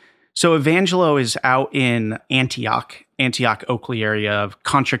 So Evangelo is out in Antioch, Oakley area of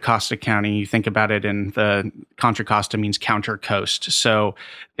Contra Costa County. You think about it, and the Contra Costa means counter coast. So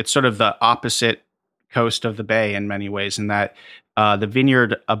it's sort of the opposite coast of the bay in many ways, in that the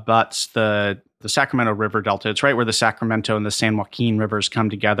vineyard abuts the Sacramento River Delta. It's right where the Sacramento and the San Joaquin rivers come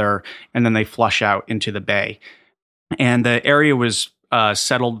together, and then they flush out into the bay. And the area was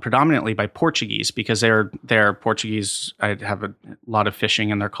settled predominantly by Portuguese, because they're Portuguese. I have a lot of fishing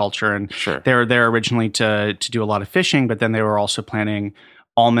in their culture, and Sure. they were there originally to do a lot of fishing, but then they were also planting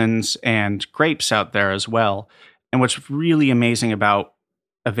almonds and grapes out there as well. And what's really amazing about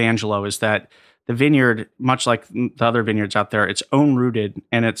Evangelo is that the vineyard, much like the other vineyards out there, it's own-rooted,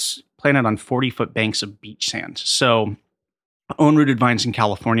 and it's planted on 40-foot banks of beach sand. So own-rooted vines in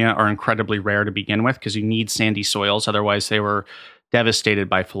California are incredibly rare to begin with, because you need sandy soils. Otherwise, they were devastated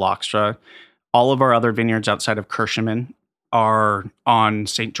by phylloxera. All of our other vineyards outside of Kirschman are on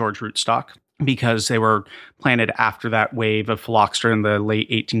St. George rootstock, because they were planted after that wave of phylloxera in the late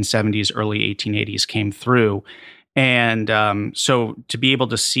 1870s, early 1880s came through. And so to be able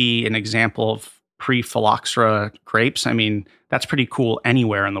to see an example of pre-phylloxera grapes, I mean, that's pretty cool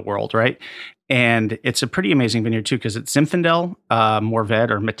anywhere in the world, right? And it's a pretty amazing vineyard too, because it's Zinfandel,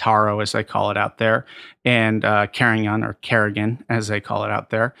 Mourvèdre, or Mataro as they call it out there, and Carignan, or Carrigan as they call it out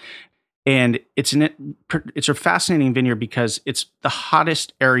there. And it's a fascinating vineyard because it's the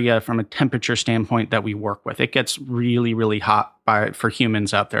hottest area from a temperature standpoint that we work with. It gets really, really hot for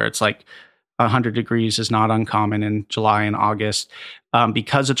humans out there. It's like 100 degrees is not uncommon in July and August.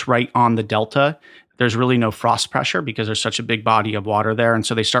 Because it's right on the delta, there's really no frost pressure because there's such a big body of water there. And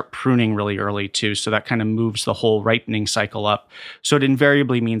so they start pruning really early too. So that kind of moves the whole ripening cycle up. So it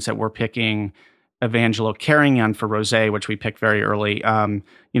invariably means that we're picking Evangelo Carignan for rosé, which we pick very early,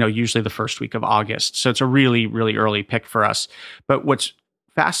 usually the first week of August. So it's a really, really early pick for us. But what's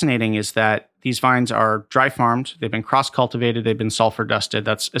fascinating is that these vines are dry farmed. They've been cross-cultivated. They've been sulfur dusted.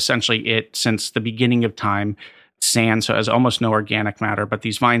 That's essentially it since the beginning of time. Sand, so it has almost no organic matter, but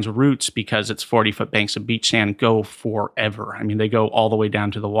these vines' roots, because it's 40-foot banks of beach sand, go forever. I mean, they go all the way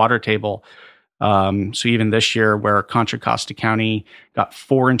down to the water table. So even this year, where Contra Costa County got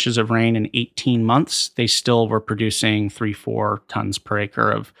 4 inches of rain in 18 months, they still were producing 3-4 tons per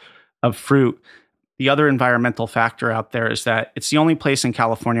acre of fruit. The other environmental factor out there is that it's the only place in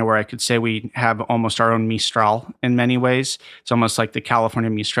California where I could say we have almost our own Mistral in many ways. It's almost like the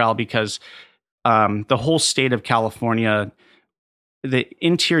California Mistral, because the whole state of California, the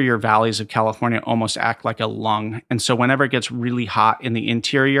interior valleys of California almost act like a lung. And so whenever it gets really hot in the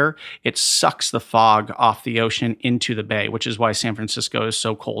interior, it sucks the fog off the ocean into the bay, which is why San Francisco is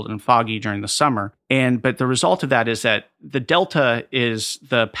so cold and foggy during the summer. But the result of that is that the delta is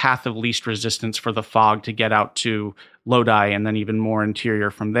the path of least resistance for the fog to get out to Lodi and then even more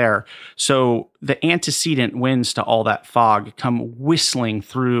interior from there. So the antecedent winds to all that fog come whistling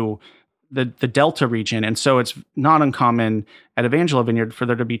through the delta region. And so it's not uncommon at Evangelo Vineyard for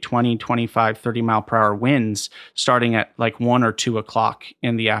there to be 20, 25, 30 mile per hour winds starting at like 1 or 2 o'clock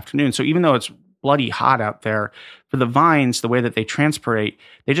in the afternoon. So even though it's bloody hot out there, for the vines, the way that they transpirate,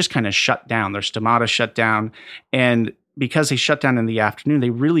 they just kind of shut down. Their stomata shut down. And because they shut down in the afternoon,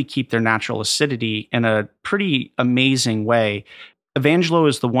 they really keep their natural acidity in a pretty amazing way. Evangelo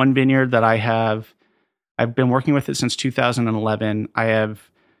is the one vineyard that I've been working with it since 2011. I have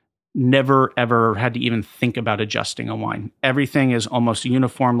never, ever had to even think about adjusting a wine. Everything is almost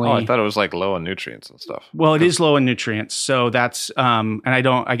uniformly. Oh, I thought it was like low in nutrients and stuff. Well, it is low in nutrients. So that's, and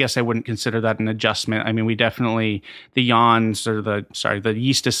I guess I wouldn't consider that an adjustment. I mean, we definitely, the yawns or the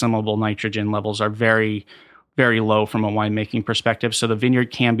yeast assimilable nitrogen levels are very, very low from a winemaking perspective. So the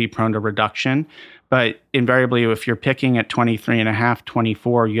vineyard can be prone to reduction. But invariably, if you're picking at 23.5,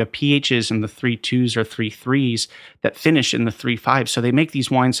 24, you have pHs in the 3.2s or 3.3s that finish in the 3.5s. So they make these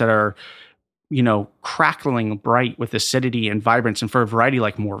wines that are, crackling bright with acidity and vibrance. And for a variety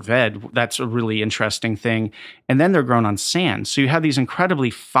like Mourvèdre, that's a really interesting thing. And then they're grown on sand. So you have these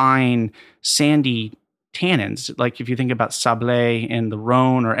incredibly fine, sandy tannins. Like if you think about Sablé in the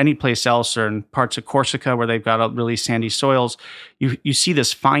Rhone or any place else, or in parts of Corsica where they've got really sandy soils, you see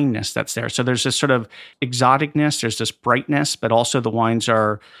this fineness that's there. So there's this sort of exoticness, there's this brightness, but also the wines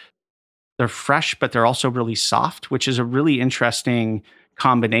they're fresh, but they're also really soft, which is a really interesting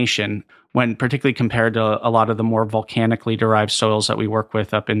combination when particularly compared to a lot of the more volcanically derived soils that we work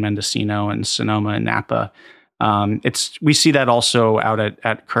with up in Mendocino and Sonoma and Napa. We see that also out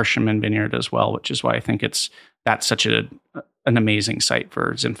at Kirschman Vineyard as well, which is why I think that's such an amazing site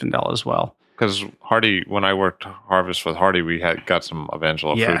for Zinfandel as well. Because Hardy, when I worked harvest with Hardy, we got some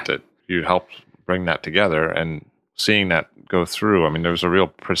Evangelo fruit that you helped bring that together, and seeing that go through, I mean, there was a real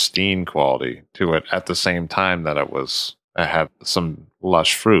pristine quality to it at the same time that it had some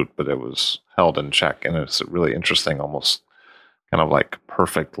lush fruit, but it was held in check. And it's a really interesting, almost kind of like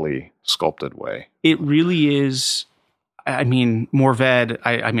perfectly sculpted way. It really is. I mean, Mourvedre,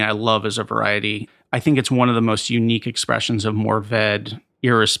 I love as a variety. I think it's one of the most unique expressions of Mourvedre,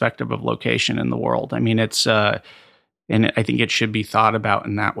 irrespective of location in the world. I mean, it's, and I think it should be thought about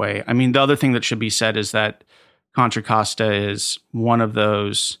in that way. I mean, the other thing that should be said is that Contra Costa is one of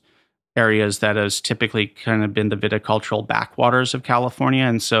those areas that has typically kind of been the viticultural backwaters of California.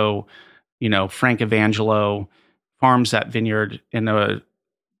 And so, Frank Evangelo farms that vineyard in a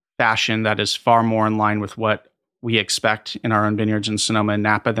fashion that is far more in line with what we expect in our own vineyards in Sonoma and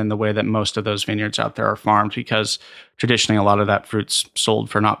Napa than the way that most of those vineyards out there are farmed, because traditionally a lot of that fruit's sold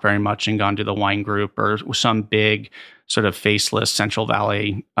for not very much and gone to the wine group or some big sort of faceless Central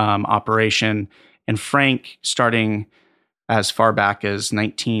Valley operation. And Frank, starting as far back as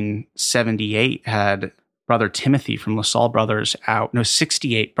 1978, had Brother Timothy from LaSalle Brothers out. No,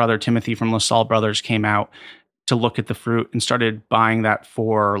 68, Brother Timothy from LaSalle Brothers came out to look at the fruit and started buying that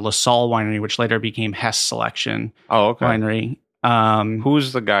for LaSalle Winery, which later became Hess Selection Winery.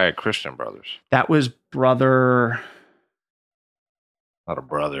 Who's the guy at Christian Brothers? That was Brother... A lot of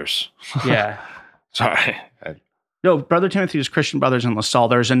brothers. Yeah. Sorry. No, Brother Timothy was Christian Brothers in LaSalle.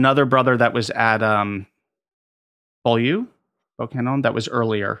 There's another brother that was at Beaulieu, Bocanon, that was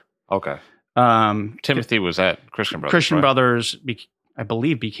earlier. Okay. Timothy was at Christian Brothers. Christian right? Brothers, I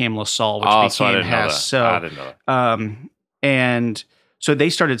believe, became LaSalle, which became Hess. So I didn't know that. And so he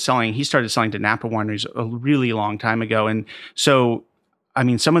started selling to Napa wineries a really long time ago. And so, I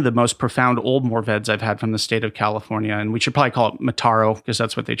mean, some of the most profound old Mourvedres I've had from the state of California, and we should probably call it Mataro, because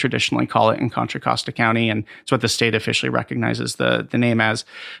that's what they traditionally call it in Contra Costa County, and it's what the state officially recognizes the name as,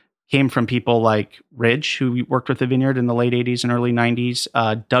 came from people like Ridge, who worked with the vineyard in the late 80s and early 90s,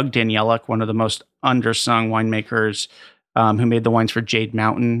 Doug Danielek, one of the most undersung winemakers, who made the wines for Jade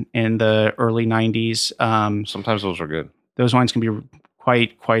Mountain in the early 90s. Sometimes those are good. Those wines can be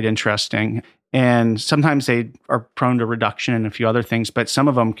quite interesting. And sometimes they are prone to reduction and a few other things, but some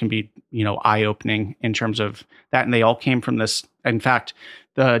of them can be, eye-opening in terms of that. And they all came from this. In fact,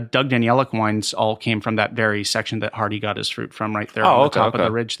 the Doug Danielek wines all came from that very section that Hardy got his fruit from right there on the top of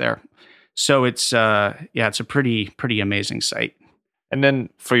the ridge there. So it's it's a pretty amazing site. And then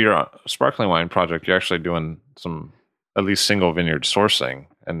for your sparkling wine project, you're actually doing some at least single vineyard sourcing.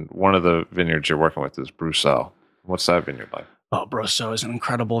 And one of the vineyards you're working with is Bruxelles. What's that vineyard like? Oh, Brousseau is an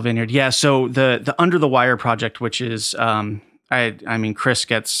incredible vineyard. Yeah. So the Under the Wire project, which is, I mean, Chris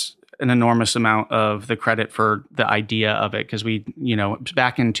gets an enormous amount of the credit for the idea of it. Cause we,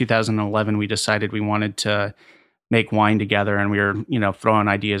 back in 2011, we decided we wanted to make wine together, and we were, throwing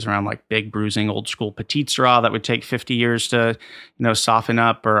ideas around like big bruising, old school Petit Syrah that would take 50 years to, soften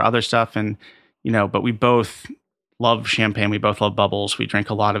up, or other stuff. And, but we both love champagne. We both love bubbles. We drink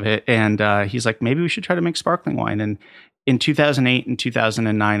a lot of it. And he's like, maybe we should try to make sparkling wine. And in 2008 and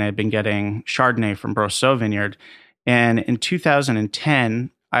 2009, I'd been getting Chardonnay from Brousseau Vineyard. And in 2010,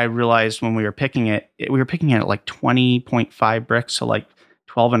 I realized when we were picking it at like 20.5 bricks, so like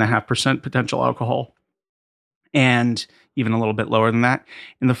 12.5% potential alcohol, and even a little bit lower than that.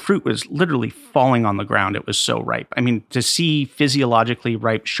 And the fruit was literally falling on the ground. It was so ripe. I mean, to see physiologically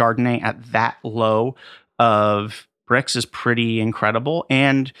ripe Chardonnay at that low of bricks is pretty incredible.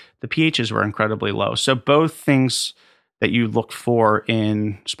 And the pHs were incredibly low. So both things that you look for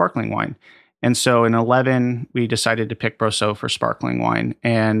in sparkling wine. And so in 11, we decided to pick Brousseau for sparkling wine.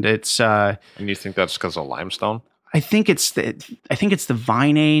 And it's... and you think that's because of limestone? I think it's the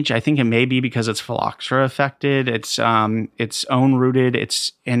vine age. I think it may be because it's phylloxera affected. It's own rooted.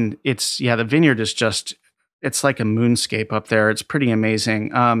 The vineyard is just, it's like a moonscape up there. It's pretty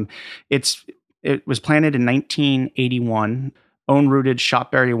amazing. It was planted in 1981, own rooted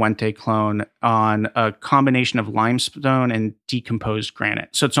Shotberry Wente clone on a combination of limestone and decomposed granite.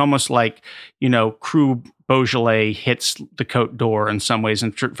 So it's almost like, Cru Beaujolais hits the Côte d'Or in some ways,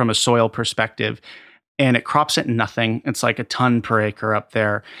 and from a soil perspective. And it crops at nothing. It's like a ton per acre up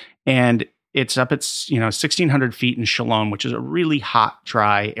there. And it's up at 1,600 feet in Chalon, which is a really hot,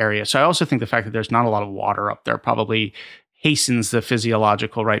 dry area. So I also think the fact that there's not a lot of water up there probably hastens the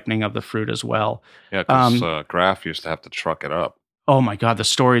physiological ripening of the fruit as well. Yeah, because Graf used to have to truck it up. Oh my God, the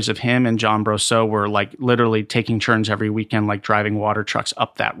stories of him and John Brousseau were like literally taking turns every weekend, like driving water trucks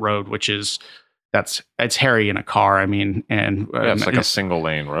up that road, which is... it's hairy in a car. I mean, and it's like a single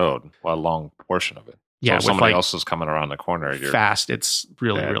lane road, a long portion of it. Yeah, so if somebody else is coming around the corner, you're fast. It's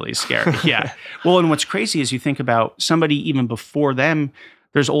really, really scary. Yeah. Well, and what's crazy is you think about somebody even before them,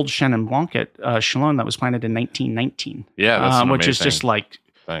 there's old Chenin Blanc at Chalon that was planted in 1919. Yeah, that's which is just like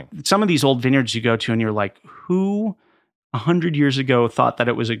thing. Some of these old vineyards you go to and you're like, who 100 years ago thought that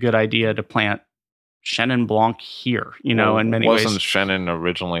it was a good idea to plant Chenin Blanc here, in many ways. Wasn't Chenin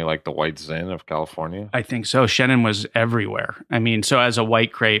originally like the white Zin of California? I think so. Chenin was everywhere. I mean, so as a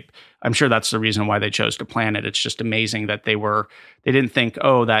white grape, I'm sure that's the reason why they chose to plant it. It's just amazing that they didn't think,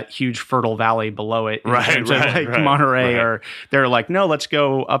 oh, that huge fertile valley below it, Monterey, or they're like, no, let's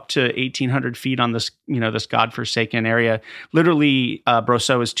go up to 1,800 feet on this, this godforsaken area. Literally,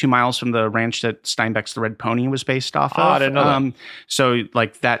 Brosseau is 2 miles from the ranch that Steinbeck's The Red Pony was based off of. I didn't know that. So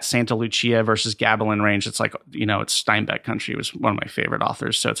like that Santa Lucia versus Gabilan range, it's like, it's Steinbeck country. It was one of my favorite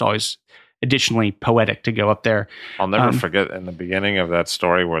authors. So it's always additionally poetic to go up there. I'll never forget in the beginning of that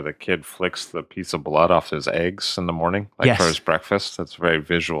story where the kid flicks the piece of blood off his eggs in the morning, for his breakfast. That's a very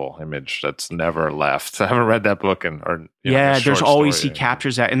visual image that's never left. I haven't read that book there's always, he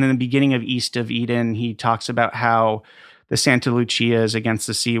captures that. And then the beginning of East of Eden, he talks about how the Santa Lucias against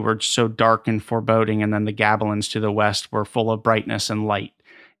the sea were so dark and foreboding, and then the Gabilans to the west were full of brightness and light.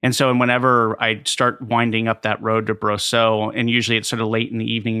 And so whenever I start winding up that road to Brosseau, and usually it's sort of late in the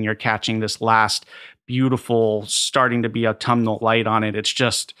evening and you're catching this last beautiful, starting to be autumnal light on it,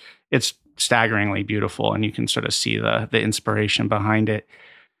 it's staggeringly beautiful. And you can sort of see the inspiration behind it.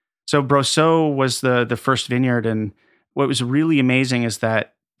 So Brosseau was the first vineyard. And what was really amazing is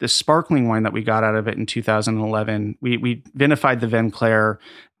that the sparkling wine that we got out of it in 2011, we vinified the Vin Clair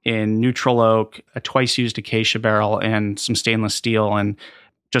in neutral oak, a twice used acacia barrel, and some stainless steel, and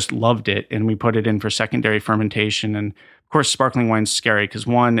just loved it. And we put it in for secondary fermentation. And of course, sparkling wine's scary because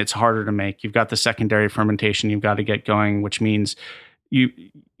one, it's harder to make. You've got the secondary fermentation you've got to get going, which means you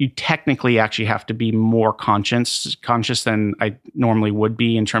technically actually have to be more conscious than I normally would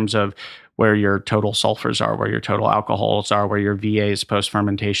be in terms of where your total sulfurs are, where your total alcohols are, where your VAs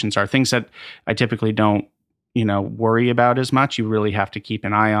post-fermentations are, things that I typically don't, worry about as much. You really have to keep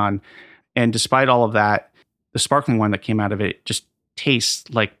an eye on. And despite all of that, the sparkling wine that came out of it just tastes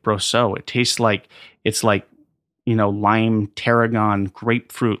like Brosseau. It tastes like it's like, lime, tarragon,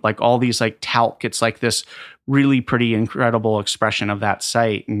 grapefruit, like all these like talc. It's like this really pretty incredible expression of that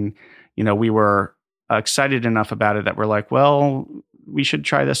site. And, we were excited enough about it that we're like, well, we should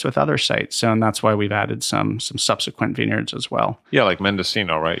try this with other sites. So, and that's why we've added some subsequent vineyards as well. Yeah, like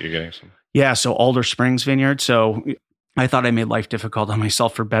Mendocino, right? You're getting some. Yeah, so Alder Springs Vineyard. So I thought I made life difficult on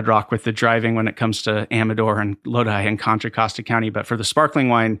myself for Bedrock with the driving when it comes to Amador and Lodi and Contra Costa County. But for the sparkling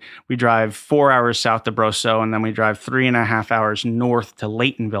wine, we drive 4 hours south to Brosseau, and then we drive 3.5 hours north to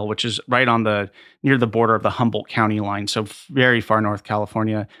Laytonville, which is right on near the border of the Humboldt County line. So very far north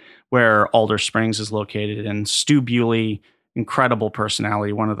California, where Alder Springs is located. And Stu Bewley, incredible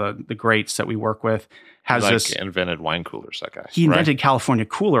personality, one of the greats that we work with, has invented wine coolers, that guy. He invented California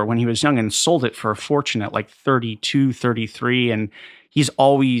Cooler when he was young and sold it for a fortune at like 32, 33. And he's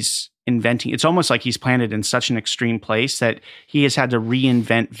always inventing. It's almost like he's planted in such an extreme place that he has had to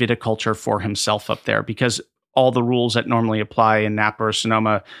reinvent viticulture for himself up there because all the rules that normally apply in Napa or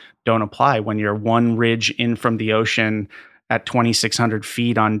Sonoma don't apply when you're one ridge in from the ocean at 2,600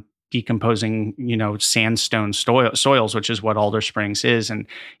 feet on decomposing, sandstone soils, which is what Alder Springs is. And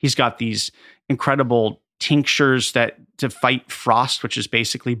he's got these incredible tinctures to fight frost, which is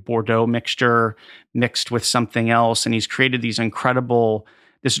basically Bordeaux mixture mixed with something else. And he's created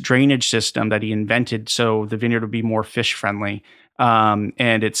this drainage system that he invented so the vineyard would be more fish friendly.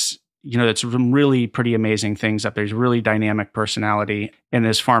 And it's some really pretty amazing things up there. He's a really dynamic personality, and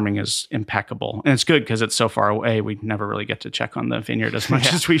his farming is impeccable. And it's good because it's so far away. We never really get to check on the vineyard as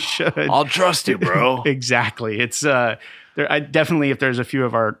much as we should. I'll trust you, bro. Exactly. It's definitely, if there's a few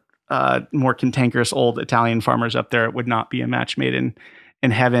of our more cantankerous old Italian farmers up there, it would not be a match made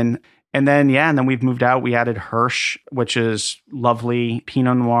in heaven. And then we've moved out. We added Hirsch, which is lovely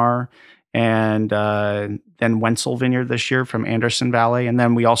Pinot Noir, and then Wenzel Vineyard this year from Anderson Valley. And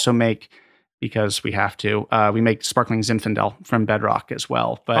then we also make, because we have to, we make sparkling Zinfandel from Bedrock as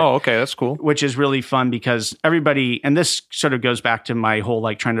well. But, oh, okay, that's cool. Which is really fun because everybody, and this sort of goes back to my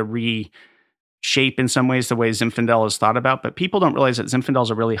whole trying to reshape in some ways the way Zinfandel is thought about. But people don't realize that Zinfandel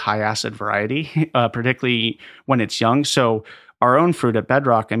is a really high acid variety, particularly when it's young. So our own fruit at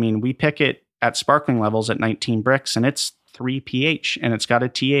Bedrock, we pick it at sparkling levels at 19 bricks, and it's 3 pH, and it's got a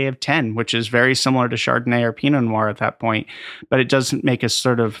TA of 10, which is very similar to Chardonnay or Pinot Noir at that point, but it doesn't make us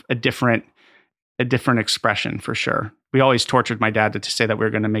sort of a different expression for sure. We always tortured my dad to say that we were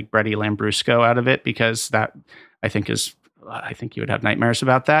going to make Bretti Lambrusco out of it because that I think you would have nightmares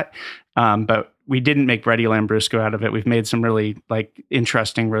about that. But we didn't make Bretti Lambrusco out of it. We've made some really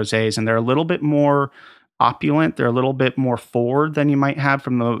interesting rosés, and they're a little bit more opulent. They're a little bit more forward than you might have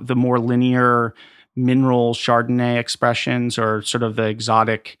from the more linear mineral Chardonnay expressions, or sort of the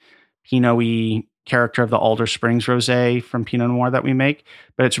exotic Pinot-y character of the Alder Springs Rosé from Pinot Noir that we make.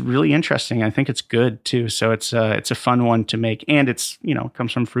 But it's really interesting. I think it's good too. So it's a fun one to make, and it's,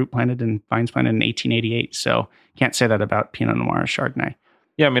 comes from fruit planted and vines planted in 1888. So can't say that about Pinot Noir or Chardonnay.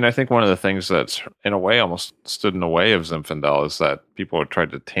 Yeah, I mean, I think one of the things that's in a way almost stood in the way of Zinfandel is that people have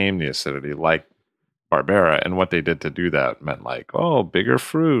tried to tame the acidity like Barbera, and what they did to do that meant bigger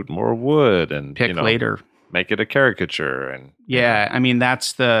fruit, more wood, and pick later, make it a caricature. And I mean,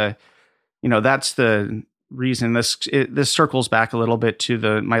 that's the reason. This circles back a little bit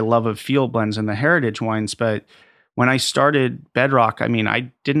to my love of field blends and the heritage wines. But when I started Bedrock, I mean,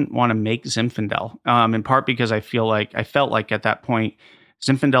 I didn't want to make Zinfandel, in part because I felt like at that point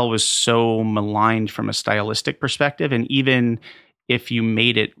Zinfandel was so maligned from a stylistic perspective, and even if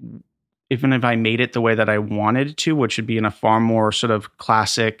I made it the way that I wanted to, which would be in a far more sort of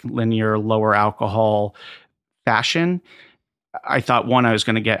classic, linear, lower alcohol fashion, I thought, I was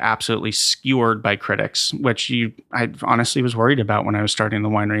going to get absolutely skewered by critics, which I honestly was worried about when I was starting the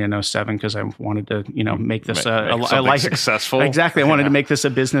winery in 2007, because I wanted to, make this successful. Exactly. I wanted to make this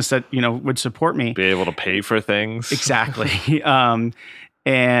a business that, would support me. Be able to pay for things. Exactly.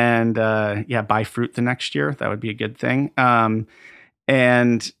 Buy fruit the next year. That would be a good thing.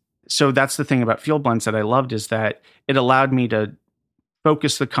 And so that's the thing about field blends that I loved, is that it allowed me to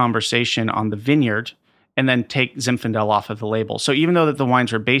focus the conversation on the vineyard and then take Zinfandel off of the label. So even though that the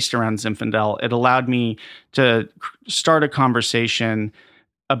wines are based around Zinfandel, it allowed me to start a conversation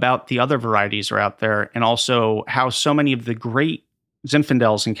about the other varieties are out there, and also how so many of the great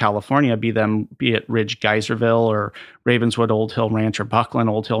Zinfandels in California, be it Ridge Geyserville or Ravenswood Old Hill Ranch or Buckland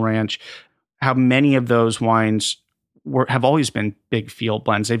Old Hill Ranch, how many of those wines have always been big field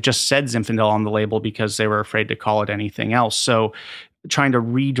blends. They've just said Zinfandel on the label because they were afraid to call it anything else. So trying to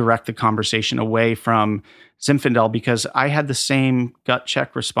redirect the conversation away from Zinfandel, because I had the same gut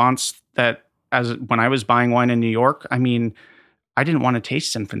check response that as when I was buying wine in New York. I mean, I didn't want to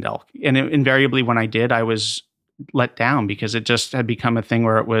taste Zinfandel. And invariably when I did, I was let down, because it just had become a thing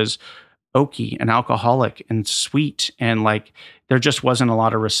where it was oaky and alcoholic and sweet, and there just wasn't a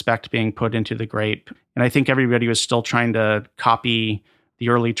lot of respect being put into the grape. And I think everybody was still trying to copy the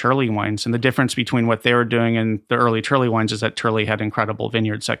early Turley wines. And the difference between what they were doing and the early Turley wines is that Turley had incredible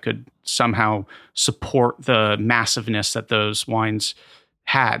vineyards that could somehow support the massiveness that those wines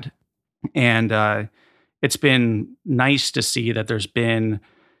had. And it's been nice to see that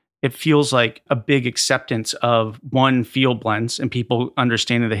it feels like a big acceptance of field blends and people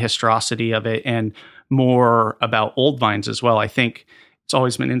understanding the historicity of it, and more about old vines as well. I think it's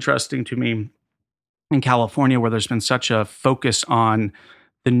always been interesting to me in California, where there's been such a focus on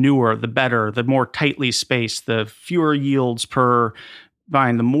the newer, the better, the more tightly spaced, the fewer yields per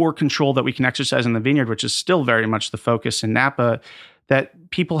vine, the more control that we can exercise in the vineyard, which is still very much the focus in Napa, that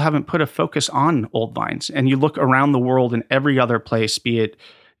people haven't put a focus on old vines. And you look around the world in every other place, be it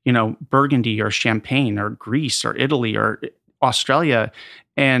Burgundy or Champagne or Greece or Italy or Australia,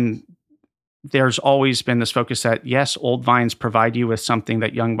 and there's always been this focus that, yes, old vines provide you with something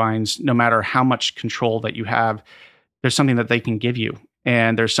that young vines, no matter how much control that you have, there's something that they can give you.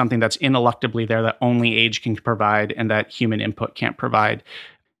 And there's something that's ineluctably there that only age can provide and that human input can't provide.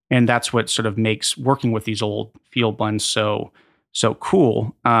 And that's what sort of makes working with these old field blends so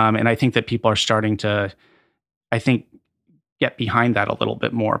cool. And I think that people are starting to, get behind that a little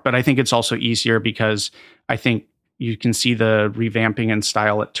bit more. But I think it's also easier because I think you can see the revamping and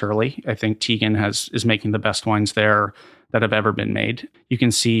style at Turley. I think Tegan is making the best wines there that have ever been made. You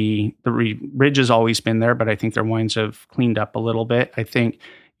can see the Ridge has always been there, but I think their wines have cleaned up a little bit. I think,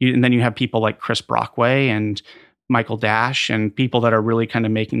 and then you have people like Chris Brockway and Michael Dash, and people that are really kind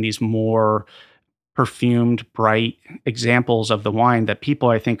of making these more perfumed, bright examples of the wine that people,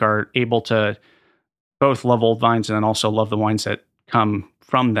 I think, are able to both love old vines and then also love the wines that come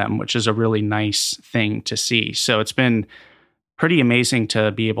from them, which is a really nice thing to see. So it's been pretty amazing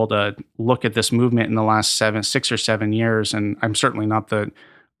to be able to look at this movement in the last 6 or 7 years. And I'm certainly not the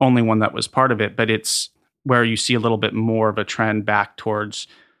only one that was part of it, but it's where you see a little bit more of a trend back towards,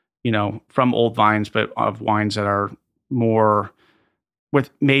 from old vines, but of wines that are more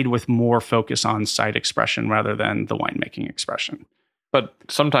made with more focus on site expression rather than the winemaking expression. But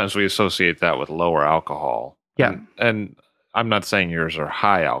sometimes we associate that with lower alcohol. Yeah. And I'm not saying yours are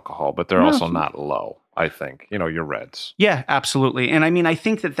high alcohol, but they're also not low, I think. Your reds. Yeah, absolutely. And I mean, I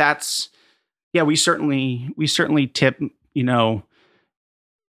think that's, we certainly tip,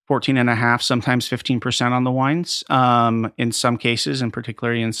 14.5, sometimes 15% on the wines, in some cases, and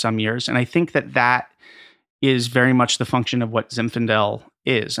particularly in some years. And I think that is very much the function of what Zinfandel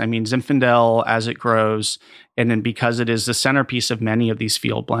is. I mean, Zinfandel, as it grows, and then because it is the centerpiece of many of these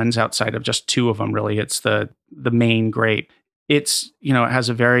field blends outside of just two of them, really, it's the main grape. It's, it has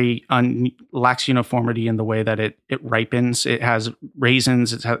a very lacks uniformity in the way that it ripens. It has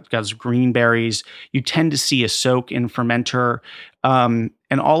raisins, it has green berries. You tend to see a soak in fermenter. And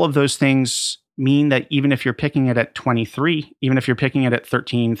all of those things mean that even if you're picking it at 23, even if you're picking it at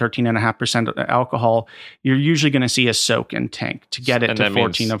 13.5% alcohol, you're usually going to see a soak in tank to get it to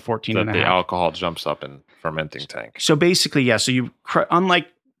 14 or 14.5. The alcohol jumps up in fermenting tank. So basically, yeah. So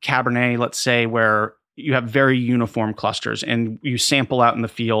unlike Cabernet, let's say, where you have very uniform clusters and you sample out in the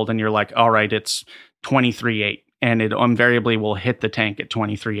field and you're like, all right, it's 23.8. And it invariably will hit the tank at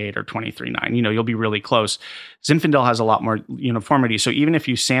 23.8 or 23.9. You'll be really close. Zinfandel has a lot more uniformity. So even if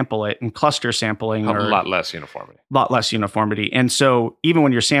you sample it in cluster sampling, a lot less uniformity. And so even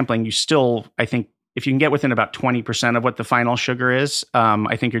when you're sampling, you still, I think, if you can get within about 20% of what the final sugar is,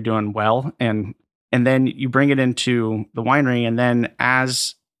 I think you're doing well. And then you bring it into the winery, and then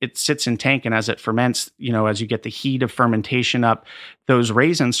as it sits in tank and as it ferments, as you get the heat of fermentation up, those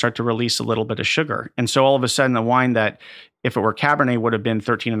raisins start to release a little bit of sugar. And so all of a sudden, the wine that, if it were Cabernet, would have been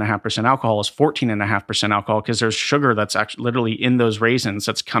 13.5% alcohol is 14.5% alcohol, because there's sugar that's actually literally in those raisins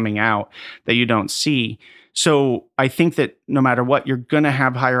that's coming out that you don't see. So I think that no matter what, you're going to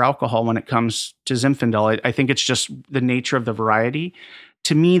have higher alcohol when it comes to Zinfandel. I think it's just the nature of the variety.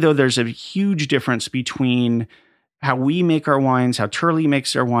 To me, though, there's a huge difference between how we make our wines, how Turley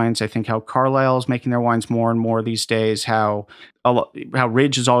makes their wines. I think how Carlisle is making their wines more and more these days, how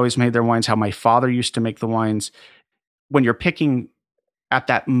Ridge has always made their wines, how my father used to make the wines. When you're picking at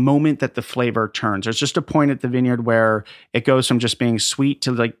that moment that the flavor turns, there's just a point at the vineyard where it goes from just being sweet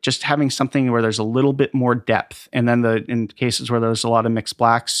to like just having something where there's a little bit more depth. And then in cases where there's a lot of mixed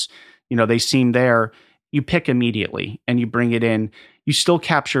blacks, they seem there, you pick immediately and you bring it in. You still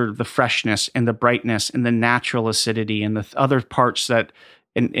capture the freshness and the brightness and the natural acidity and the other parts that,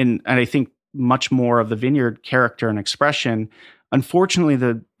 and I think much more of the vineyard character and expression. Unfortunately,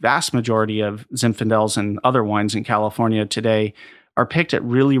 the vast majority of Zinfandels and other wines in California today are picked at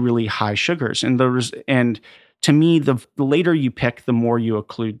really, really high sugars. And to me, the later you pick, the more you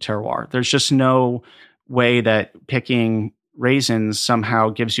occlude terroir. There's just no way that picking raisins somehow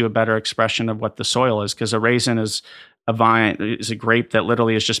gives you a better expression of what the soil is, because a raisin is a vine, is a grape that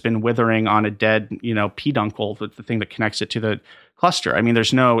literally has just been withering on a dead, peduncle, the thing that connects it to the cluster. I mean,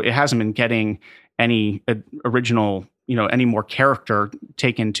 it hasn't been getting any original, any more character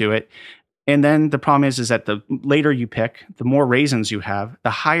taken to it. And then the problem is that the later you pick, the more raisins you have,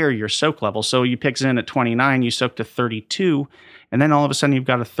 the higher your soak level. So you pick Zin at 29, you soak to 32, and then all of a sudden you've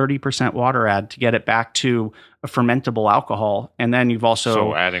got a 30% water add to get it back to a fermentable alcohol. And then you've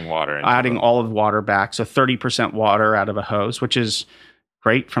also adding water, all of the water back. So 30% water out of a hose, which is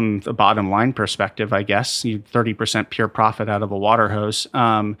great from the bottom line perspective, I guess. You 30% pure profit out of a water hose.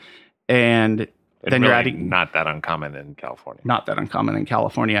 And then really you're adding not that uncommon in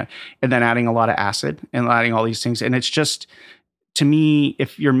California. And then adding a lot of acid and adding all these things. And it's just, to me,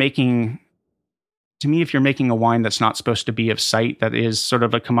 if you're making a wine that's not supposed to be of sight, that is sort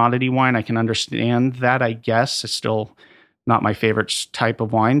of a commodity wine, I can understand that, I guess. It's still not my favorite type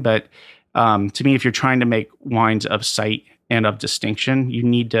of wine. But to me, if you're trying to make wines of sight and of distinction, you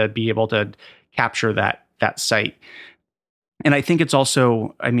need to be able to capture that sight. And I think it's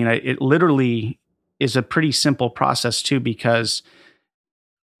also, it literally is a pretty simple process too, because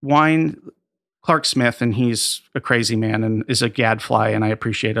Clark Smith, and he's a crazy man and is a gadfly, and I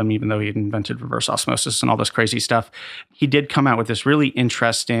appreciate him, even though he invented reverse osmosis and all this crazy stuff. He did come out with this really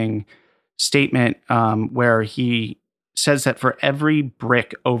interesting statement where he says that for every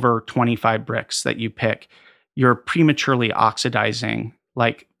brick over 25 bricks that you pick, you're prematurely oxidizing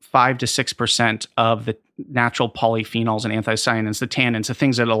like 5 to 6% of the natural polyphenols and anthocyanins, the tannins, the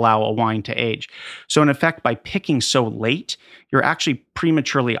things that allow a wine to age. So in effect, by picking so late, you're actually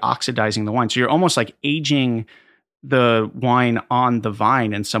prematurely oxidizing the wine. So you're almost like aging the wine on the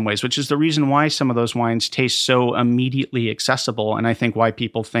vine in some ways, which is the reason why some of those wines taste so immediately accessible. And I think why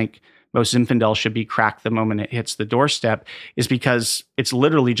people think most Zinfandel should be cracked the moment it hits the doorstep is because it's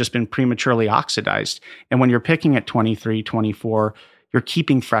literally just been prematurely oxidized. And when you're picking at 23, 24, you're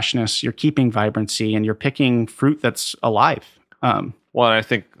keeping freshness, you're keeping vibrancy, and you're picking fruit that's alive. Well, and I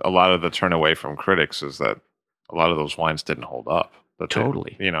think a lot of the turn away from critics is that a lot of those wines didn't hold up.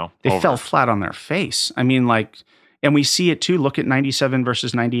 Totally. They fell flat on their face. And we see it too. Look at 97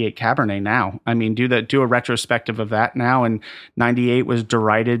 versus 98 Cabernet now. Do a retrospective of that now. And 98 was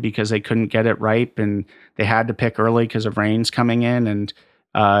derided because they couldn't get it ripe and they had to pick early because of rains coming in. And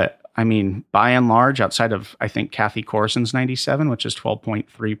I mean, by and large, outside of, I think, Kathy Corson's 97, which is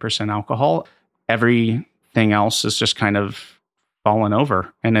 12.3% alcohol, everything else is just kind of fallen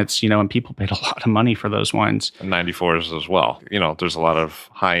over. And it's, and people paid a lot of money for those wines. And 94s as well. There's a lot of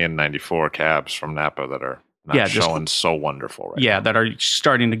high-end 94 cabs from Napa that are not showing so wonderful right now. That are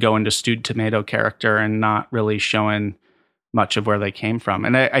starting to go into stewed tomato character and not really showing much of where they came from.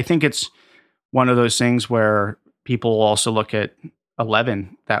 And I think it's one of those things where people also look at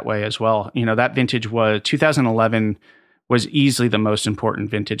 11 that way as well. That vintage 2011 was easily the most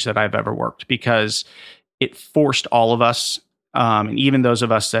important vintage that I've ever worked, because it forced all of us, and even those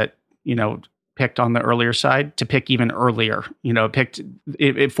of us that, picked on the earlier side, to pick even earlier.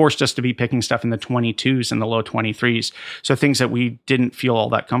 It forced us to be picking stuff in the 22s and the low 23s. So things that we didn't feel all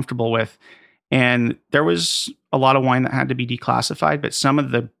that comfortable with. And there was a lot of wine that had to be declassified, but some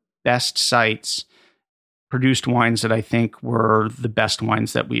of the best sites produced wines that I think were the best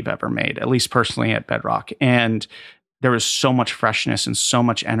wines that we've ever made, at least personally at Bedrock. And there was so much freshness and so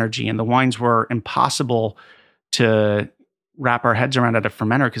much energy, and the wines were impossible to wrap our heads around at a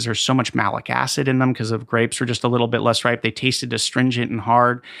fermenter because there's so much malic acid in them because of grapes were just a little bit less ripe. They tasted astringent and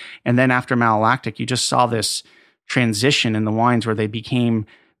hard. And then after malolactic, you just saw this transition in the wines where they became,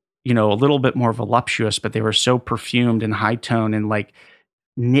 a little bit more voluptuous, but they were so perfumed and high tone and like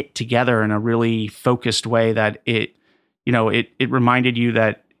knit together in a really focused way that it reminded you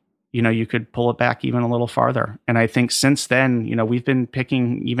that, you could pull it back even a little farther. And I think since then, we've been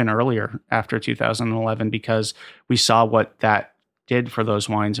picking even earlier after 2011 because we saw what that did for those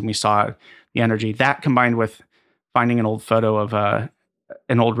wines and we saw the energy. That combined with finding an old photo of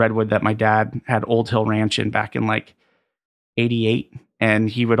an old redwood that my dad had Old Hill Ranch in back in like 88. And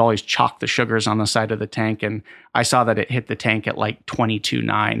he would always chalk the sugars on the side of the tank. And I saw that it hit the tank at like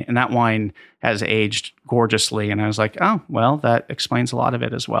 22.9. And that wine has aged gorgeously. And I was like, oh, well, that explains a lot of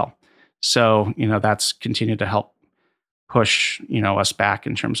it as well. So, that's continued to help push, us back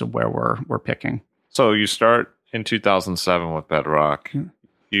in terms of where we're picking. So you start in 2007 with Bedrock.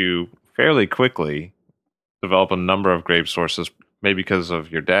 You fairly quickly develop a number of grape sources, maybe because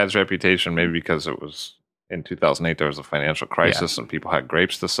of your dad's reputation, maybe because it was in 2008, there was a financial crisis and people had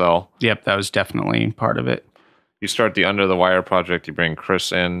grapes to sell. Yep, that was definitely part of it. You start the Under the Wire project. You bring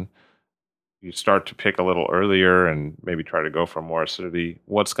Chris in. You start to pick a little earlier and maybe try to go for more acidity.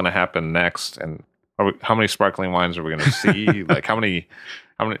 What's going to happen next? And how many sparkling wines are we going to see? Like how many?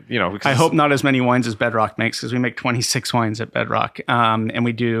 I hope not as many wines as Bedrock makes, because we make 26 wines at Bedrock, and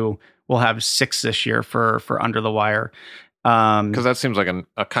we'll have 6 this year for Under the Wire. Because that seems like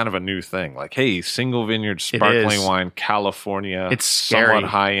a kind of a new thing. Like, hey, single vineyard sparkling wine, California. It's scary. Somewhat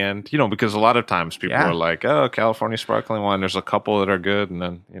high end. Because a lot of times people are like, oh, California sparkling wine. There's a couple that are good, and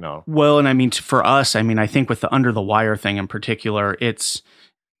then Well, and I mean, for us, I think with the Under the Wire thing in particular, it's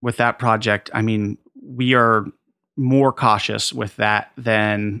with that project. I mean, we are more cautious with that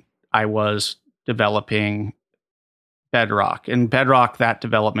than I was developing Bedrock. And Bedrock, that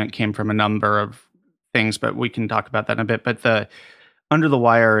development came from a number of things, but we can talk about that in a bit. But the Under the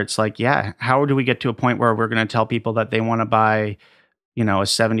Wire, it's like, how do we get to a point where we're going to tell people that they want to buy, a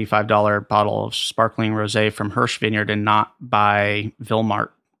 $75 bottle of sparkling rosé from Hirsch Vineyard and not buy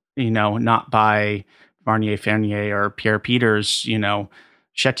Villemart, not buy Varnier Fernier or Pierre Peters,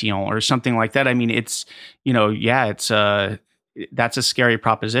 Chatillon or something like that. I mean, it's, that's a scary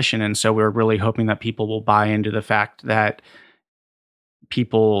proposition. And so we're really hoping that people will buy into the fact that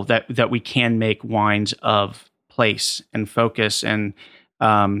that we can make wines of place and focus and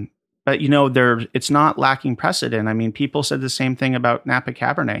but it's not lacking precedent. I mean, people said the same thing about Napa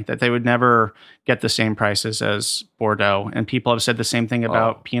Cabernet, that they would never get the same prices as Bordeaux, and people have said the same thing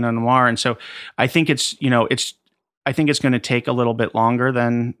about Pinot Noir. And so I think it's going to take a little bit longer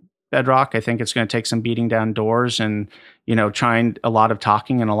than Bedrock. I think it's going to take some beating down doors and trying a lot of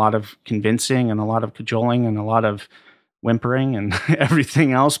talking and a lot of convincing and a lot of cajoling and a lot of whimpering and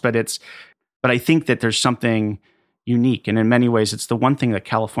everything else, but I think that there's something unique, and in many ways, it's the one thing that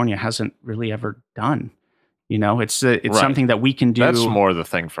California hasn't really ever done. It's right. Something that we can do. That's more the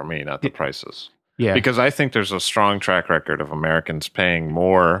thing for me, not the prices. Yeah, because I think there's a strong track record of Americans paying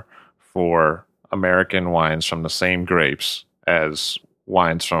more for American wines from the same grapes as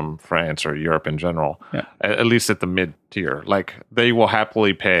wines from France or Europe in general. Yeah. At least at the mid tier, like they will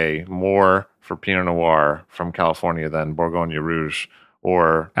happily pay more for Pinot Noir from California than Bourgogne Rouge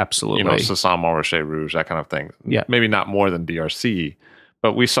or absolutely, Saison Montrachet Rouge, that kind of thing. Yeah, maybe not more than DRC,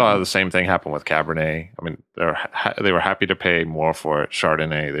 but we saw the same thing happen with Cabernet. I mean, they were happy to pay more for it.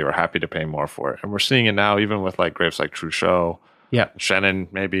 Chardonnay, they were happy to pay more for it, and we're seeing it now, even with like grapes like Truchot, Chenin,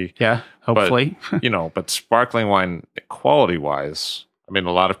 maybe. Yeah, hopefully. But, but sparkling wine, quality wise, I mean,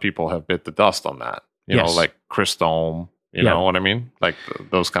 a lot of people have bit the dust on that. You know, Yes. like Chris Dome. You know what I mean? Like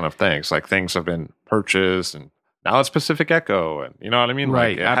those kind of things. Like things have been purchased, and now it's Pacific Echo, and you know what I mean?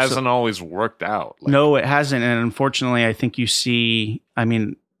 Right, Like it hasn't always worked out. Like, No, it hasn't. And unfortunately, I think you see, I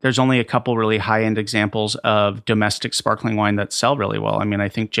mean, there's only a couple really high-end examples of domestic sparkling wine that sell really well. I mean, I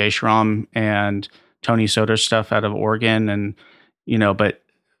think Jay Schramm and Tony Soder's stuff out of Oregon, and, you know, but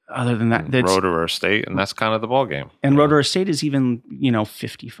other than that, that's Rotor Estate, and that's kind of the ball game. and Rotor Estate is even, you know,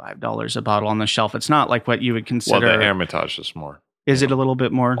 $55 a bottle on the shelf. It's not like what you would consider. Well, the Hermitage is more. Is it a little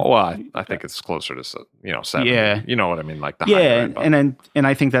bit more? Well, I think it's closer to 7. Yeah. You know what I mean? Like the higher end bottle. and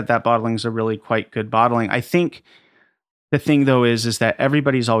I think that bottling is a really quite good bottling. I think the thing though is that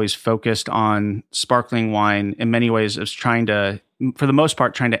everybody's always focused on sparkling wine in many ways is trying to, for the most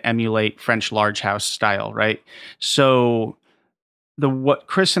part, trying to emulate French large house style, right? So what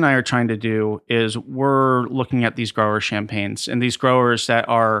Chris and I are trying to do is we're looking at these grower champagnes and these growers that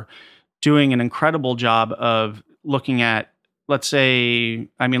are doing an incredible job of looking at, let's say,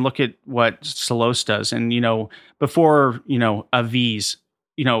 I mean, look at what Solos does. And, you know, before, you know, Aviz,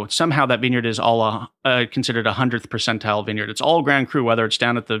 you know, somehow that vineyard is all considered a 100th percentile vineyard. It's all Grand Cru, whether it's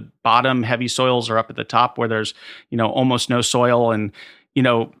down at the bottom, heavy soils, or up at the top where there's, you know, almost no soil. And, you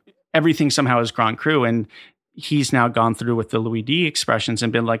know, everything somehow is Grand Cru. And he's now gone through with the Louis D expressions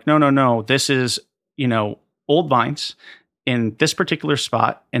and been like, no, this is, you know, old vines in this particular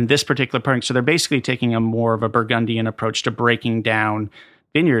spot, in this particular pairing. So they're basically taking a more of a Burgundian approach to breaking down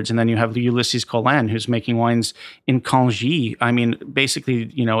vineyards. And then you have Ulysses Colin, who's making wines in Cangy. I mean, basically,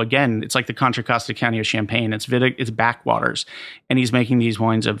 you know, again, it's like the Contra Costa County of Champagne. It's backwaters. And he's making these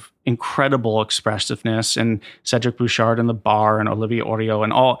wines of incredible expressiveness, and Cedric Bouchard and the Bar and Olivier Oriot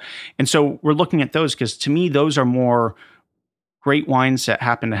and all. And so we're looking at those because to me, those are more great wines that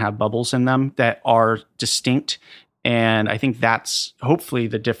happen to have bubbles in them that are distinct. And I think that's hopefully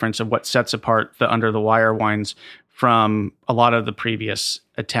the difference of what sets apart the under the wire wines from a lot of the previous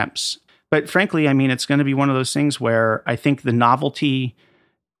attempts. But frankly, I mean, it's going to be one of those things where I think the novelty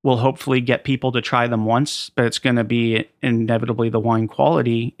will hopefully get people to try them once, but it's going to be inevitably the wine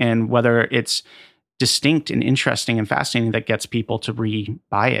quality and whether it's distinct and interesting and fascinating that gets people to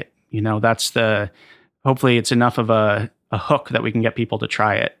re-buy it. You know, hopefully it's enough of a hook that we can get people to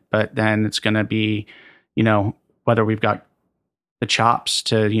try it. But then it's going to be, you know, whether we've got the chops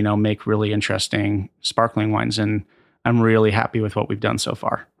to, you know, make really interesting sparkling wines. And I'm really happy with what we've done so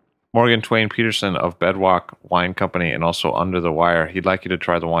far. Morgan Twain-Peterson of Bedrock Wine Company and also Under the Wire. He'd like you to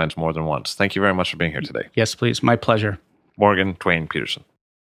try the wines more than once. Thank you very much for being here today. Yes, please. My pleasure. Morgan Twain-Peterson.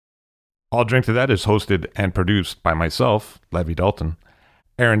 All Drink to That is hosted and produced by myself, Levi Dalton.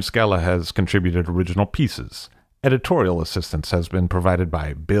 Aaron Scala has contributed original pieces. Editorial assistance has been provided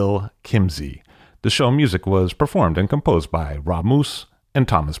by Bill Kimsey. The show music was performed and composed by Rob Moose and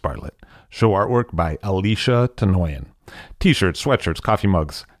Thomas Bartlett. Show artwork by Alicia Tenoyan. T-shirts, sweatshirts, coffee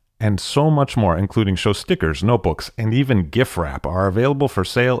mugs, and so much more, including show stickers, notebooks, and even gift wrap are available for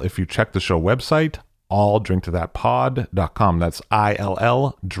sale if you check the show website, alldrinktothatpod.com. That's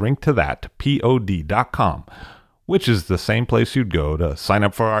ILL, drinktothatpod.com, which is the same place you'd go to sign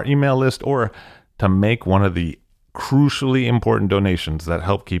up for our email list or to make one of the crucially important donations that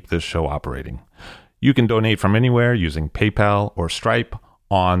help keep this show operating. You can donate from anywhere using PayPal or Stripe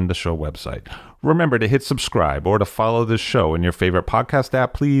on the show website. Remember to hit subscribe or to follow this show in your favorite podcast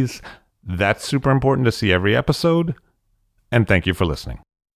app, please. That's super important to see every episode. And thank you for listening.